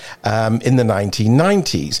publisher, in the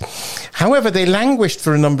 1990s. However, they languished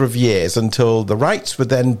for a number of years until the rights were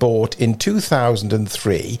then bought in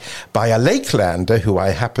 2003 by a Lakelander who I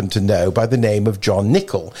happen to know by the name of John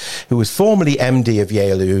Nichol, who was formerly MD MD of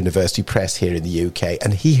Yale University Press here in the UK,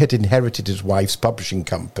 and he had inherited his wife's publishing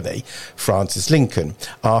company, Frances Lincoln,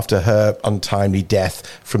 after her untimely death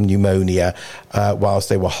from pneumonia whilst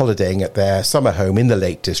they were holidaying at their summer home in the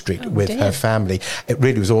Lake District with her family. It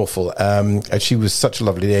really was awful. And she was such a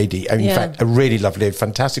lovely lady. I mean, in fact, a really lovely,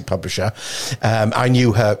 fantastic publisher. I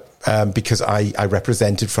knew her because I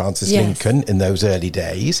represented Frances Lincoln in those early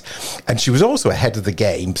days. And she was also ahead of the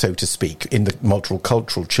game, so to speak, in the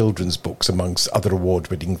multicultural children's books, amongst other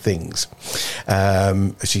award-winning things.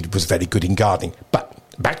 She was very good in gardening. But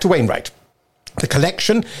back to Wainwright. The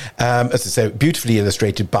collection, as I say, beautifully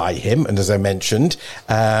illustrated by him. And as I mentioned,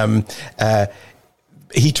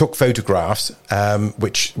 he took photographs,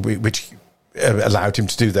 which allowed him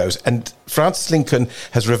to do those. And Frances Lincoln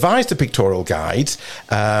has revised the pictorial guides.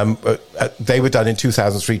 They were done in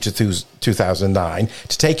 2003 to 2009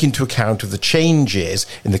 to take into account of the changes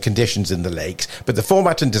in the conditions in the lakes. But the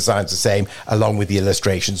format and design's the same, along with the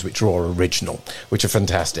illustrations, which are all original, which are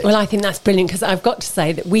fantastic. Well, I think that's brilliant, because I've got to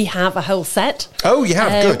say that we have a whole set. Oh, you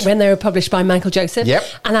have? Good. When they were published by Michael Joseph. Yep.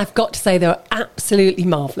 And I've got to say they're absolutely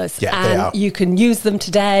marvellous. Yeah, and they are. You can use them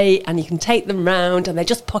today, and you can take them round, and they're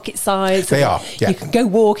just pocket sized. They are, yeah. You can go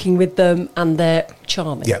walking with them, and they're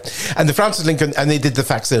charming. Yeah, and the Frances Lincoln, and they did the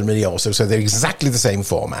facsimile also, so they're exactly the same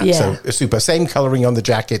format. Yeah. So super, same colouring on the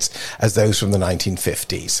jackets as those from the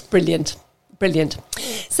 1950s. Brilliant.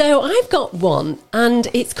 So I've got one, and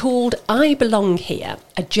it's called I Belong Here,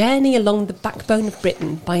 A Journey Along the Backbone of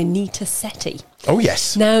Britain by Anita Sethi. Oh,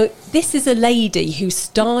 yes. Now, this is a lady who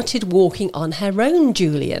started walking on her own,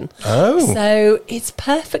 Julian. Oh. So it's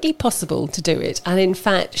perfectly possible to do it. And in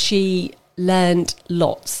fact, she learned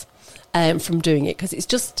lots from doing it, because it's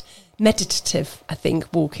just meditative, I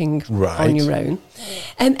think, walking on your own.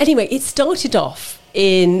 Anyway, it started off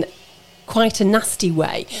in quite a nasty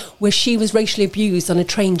way, where she was racially abused on a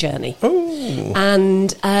train journey. Oh.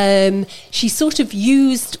 And she sort of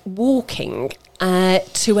used walking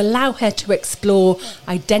to allow her to explore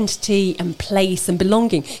identity and place and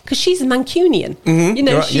belonging, because she's a Mancunian. Mm-hmm. You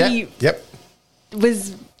know, right. she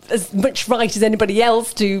was as much right as anybody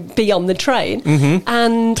else to be on the train. Mm-hmm.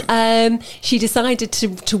 And she decided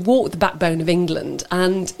to walk the backbone of England,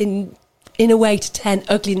 and in a way to turn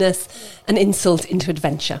ugliness and insult into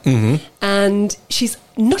adventure. Mm-hmm. And she's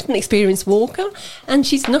not an experienced walker, and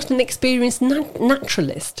she's not an experienced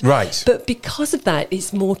naturalist. Right. But because of that,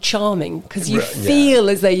 it's more charming, because you feel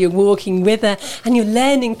as though you're walking with her, and you're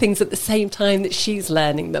learning things at the same time that she's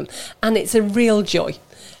learning them. And it's a real joy.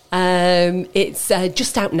 It's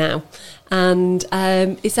just out now, and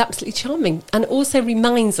it's absolutely charming, and also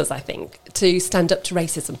reminds us, I think, to stand up to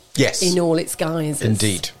racism. Yes. In all its guises.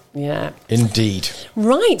 Indeed. Yeah. Indeed.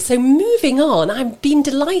 Right, so moving on, I've been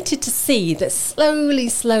delighted to see that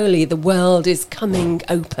slowly the world is coming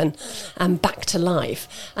open and back to life.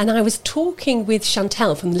 And I was talking with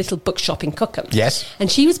Chantel from the Little Bookshop in Cookham. Yes.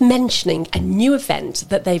 And she was mentioning a new event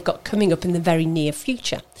that they've got coming up in the very near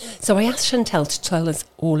future. So I asked Chantel to tell us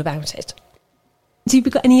all about it. So have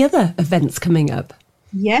you got any other events coming up?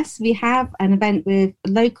 Yes, we have an event with a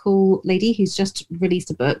local lady who's just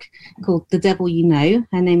released a book called The Devil You Know.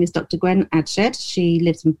 Her name is Dr. Gwen Adshed. She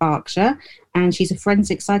lives in Berkshire, and she's a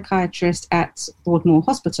forensic psychiatrist at Broadmoor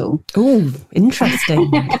Hospital. Oh,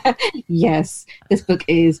 interesting. Yes, this book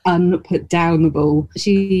is unputdownable.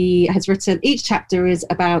 She has written, each chapter is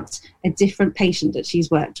about a different patient that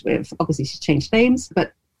she's worked with. Obviously, she's changed names,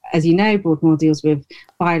 but as you know, Broadmoor deals with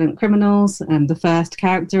violent criminals. The first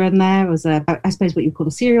character in there was, I suppose, what you call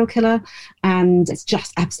a serial killer. And it's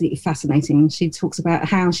just absolutely fascinating. She talks about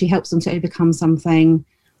how she helps them to overcome something,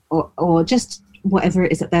 or just whatever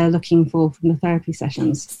it is that they're looking for from the therapy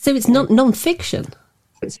sessions. So it's not non-fiction?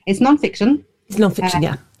 It's non-fiction. It's non-fiction,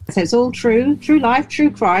 yeah. So it's all true life,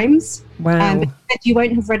 true crimes. Wow. But you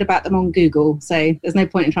won't have read about them on Google, so there's no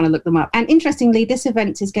point in trying to look them up. And interestingly, this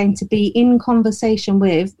event is going to be in conversation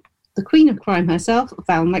with the Queen of Crime herself,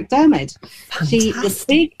 Val McDermid. She's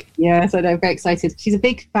yes, I know, very excited. She's a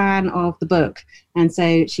big fan of the book, and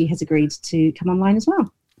so she has agreed to come online as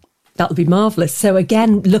well. That would be marvellous. So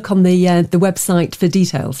again, look on the website for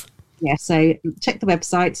details. Yeah, so check the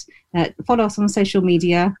website, follow us on social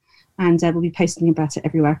media, and we'll be posting about it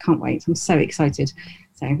everywhere. I can't wait. I'm so excited.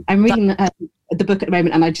 So I'm reading the book at the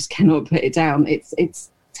moment, and I just cannot put it down. It's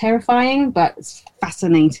terrifying, but it's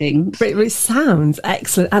fascinating. It sounds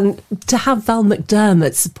excellent. And to have Val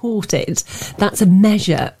McDermid support it, that's a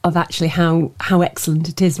measure of actually how excellent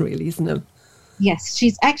it is, really, isn't it? Yes,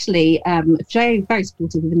 she's actually very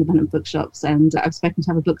supportive of independent bookshops, and I've spoken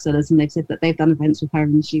to other booksellers, and they've said that they've done events with her,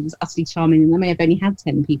 and she was utterly charming, and they may have only had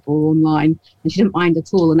 10 people online, and she didn't mind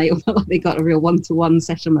at all, and they all felt like they got a real one-to-one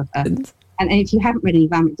session with her. And if you haven't read any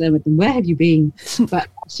Val McDermid, then where have you been? But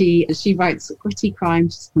she writes gritty crime.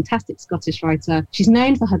 She's a fantastic Scottish writer. She's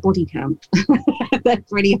known for her body count. They're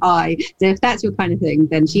pretty high. So if that's your kind of thing,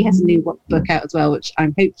 then she has a new book out as well, which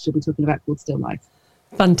I'm hoping she'll be talking about, called Still Life.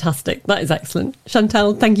 Fantastic. That is excellent.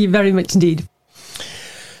 Chantal, thank you very much indeed.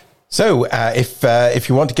 So, if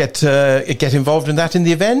you want to get involved in that in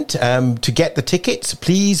the event, to get the tickets,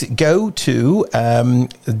 please go to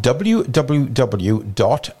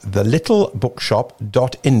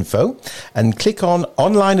www.thelittlebookshop.info and click on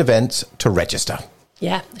online events to register.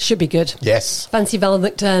 Yeah, should be good. Yes. Fancy Val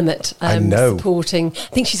McDermid I know. supporting.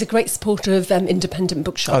 I think she's a great supporter of independent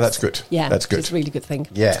bookshops. Oh, that's good. Yeah, that's good. It's a really good thing.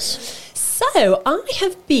 Yes. So, I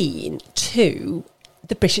have been to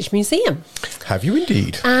the British Museum. Have you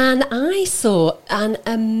indeed? And I saw an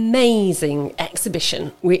amazing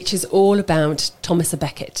exhibition, which is all about Thomas à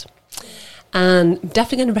Becket. And I'm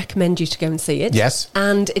definitely going to recommend you to go and see it. Yes.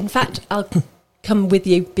 And in fact, I'll come with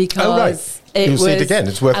you because You'll see it again.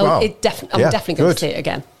 It's worthwhile. I'm definitely going to see it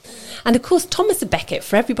again. And of course, Thomas à Becket,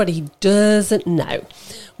 for everybody who doesn't know,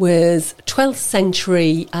 was 12th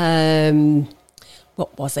century...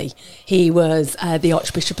 what was he? He was the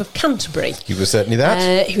Archbishop of Canterbury. He was certainly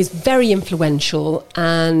that. He was very influential,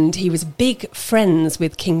 and he was big friends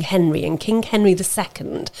with King Henry. And King Henry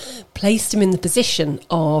II placed him in the position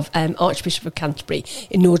of Archbishop of Canterbury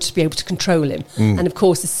in order to be able to control him. And of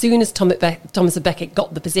course, as soon as Thomas à Becket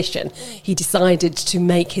got the position, he decided to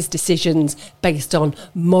make his decisions based on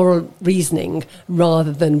moral reasoning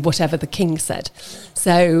rather than whatever the king said.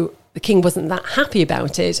 So the king wasn't that happy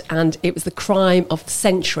about it, and it was the crime of the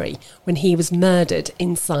century when he was murdered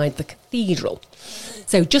inside the cathedral.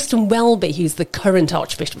 So Justin Welby, who's the current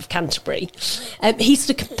Archbishop of Canterbury, he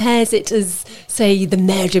sort of compares it as, say, the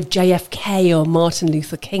murder of JFK or Martin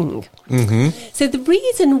Luther King. Mm-hmm. So the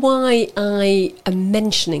reason why I am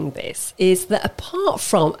mentioning this is that apart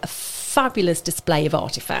from a fabulous display of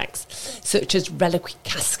artefacts, such as reliquary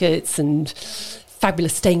caskets and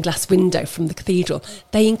fabulous stained glass window from the cathedral,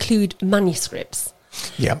 they include manuscripts.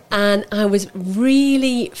 Yeah. And I was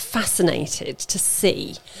really fascinated to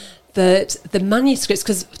see that the manuscripts,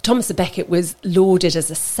 because Thomas à Becket was lauded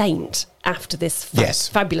as a saint after this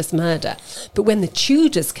fabulous murder. But when the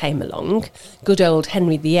Tudors came along, good old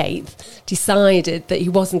Henry VIII decided that he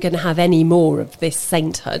wasn't going to have any more of this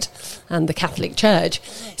sainthood and the Catholic Church.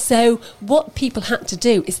 So what people had to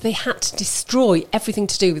do is they had to destroy everything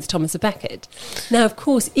to do with Thomas à Becket. Now, of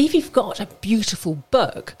course, if you've got a beautiful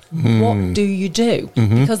book, what do you do?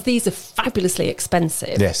 Because these are fabulously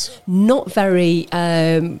expensive. Yes. Not very...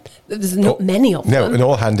 there's not many of them. No, and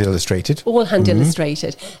all hand illustrated. All hand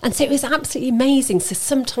illustrated. And so it was absolutely amazing. So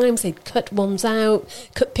sometimes they'd cut ones out,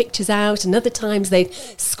 cut pictures out, and other times they'd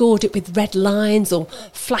scored it with red lines or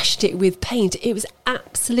flashed it with paint. It was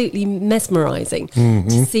absolutely mesmerising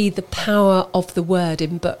to see the power of the word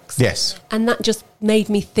in books. Yes. And that just made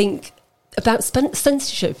me think about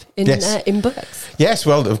censorship in books. Yes,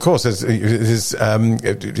 well, of course, it's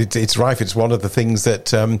rife. It's one of the things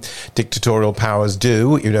that dictatorial powers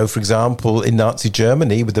do. You know, for example, in Nazi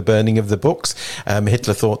Germany, with the burning of the books,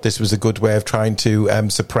 Hitler thought this was a good way of trying to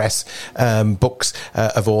suppress books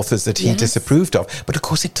of authors that he disapproved of. But of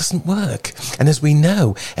course, it doesn't work. And as we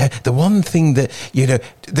know, the one thing that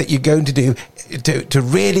that you're going to do to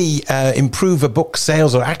really improve a book's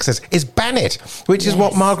sales or access is ban it, which is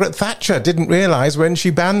what Margaret Thatcher didn't realise when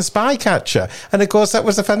she banned Spycatcher. And of course, that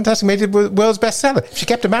was a fantastic, made it world's bestseller. If she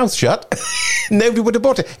kept her mouth shut, nobody would have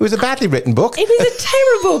bought it. It was a badly written book. It was a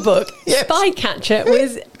terrible book. Yes. Spycatcher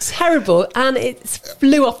was terrible, and it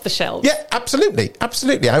flew off the shelves. Yeah, absolutely.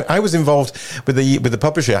 I was involved with the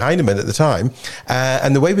publisher Heinemann at the time,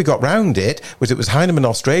 and the way we got round it was Heinemann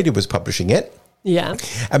Australia was publishing it. Yeah.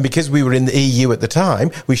 And because we were in the EU at the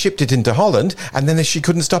time, we shipped it into Holland, and then she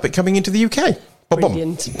couldn't stop it coming into the UK.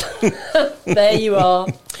 Brilliant. There you are.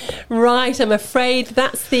 Right, I'm afraid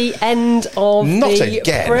that's the end of the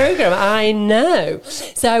programme. I know.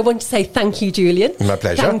 So I want to say thank you, Julian. My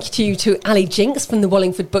pleasure. Thank you to Ali Jinks from the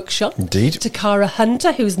Wallingford Bookshop. Indeed. To Cara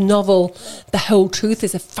Hunter, whose novel The Whole Truth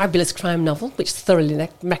is a fabulous crime novel, which is thoroughly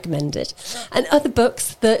recommended. And other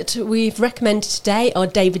books that we've recommended today are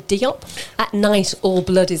David Diop, At Night All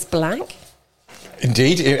Blood is Black.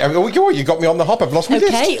 Indeed. You got me on the hop. I've lost my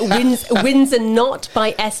list. Okay. Winds and Not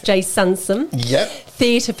by S.J. Sansom. Yep.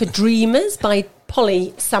 Theatre for Dreamers by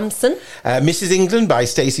Polly Sampson. Mrs. England by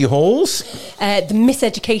Stacey Halls. The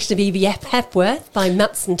Miseducation of Evie Hepworth by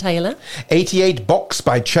Matson Taylor. 88 Box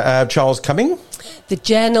by Charles Cumming. The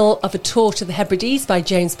Journal of a Tour to the Hebrides by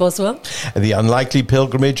James Boswell. The Unlikely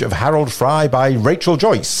Pilgrimage of Harold Fry by Rachel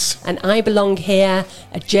Joyce. And I Belong Here,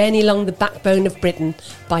 A Journey Along the Backbone of Britain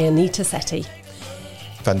by Anita Sethi.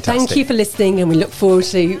 Fantastic. Thank you for listening, and we look forward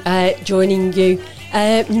to joining you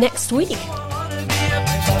next week.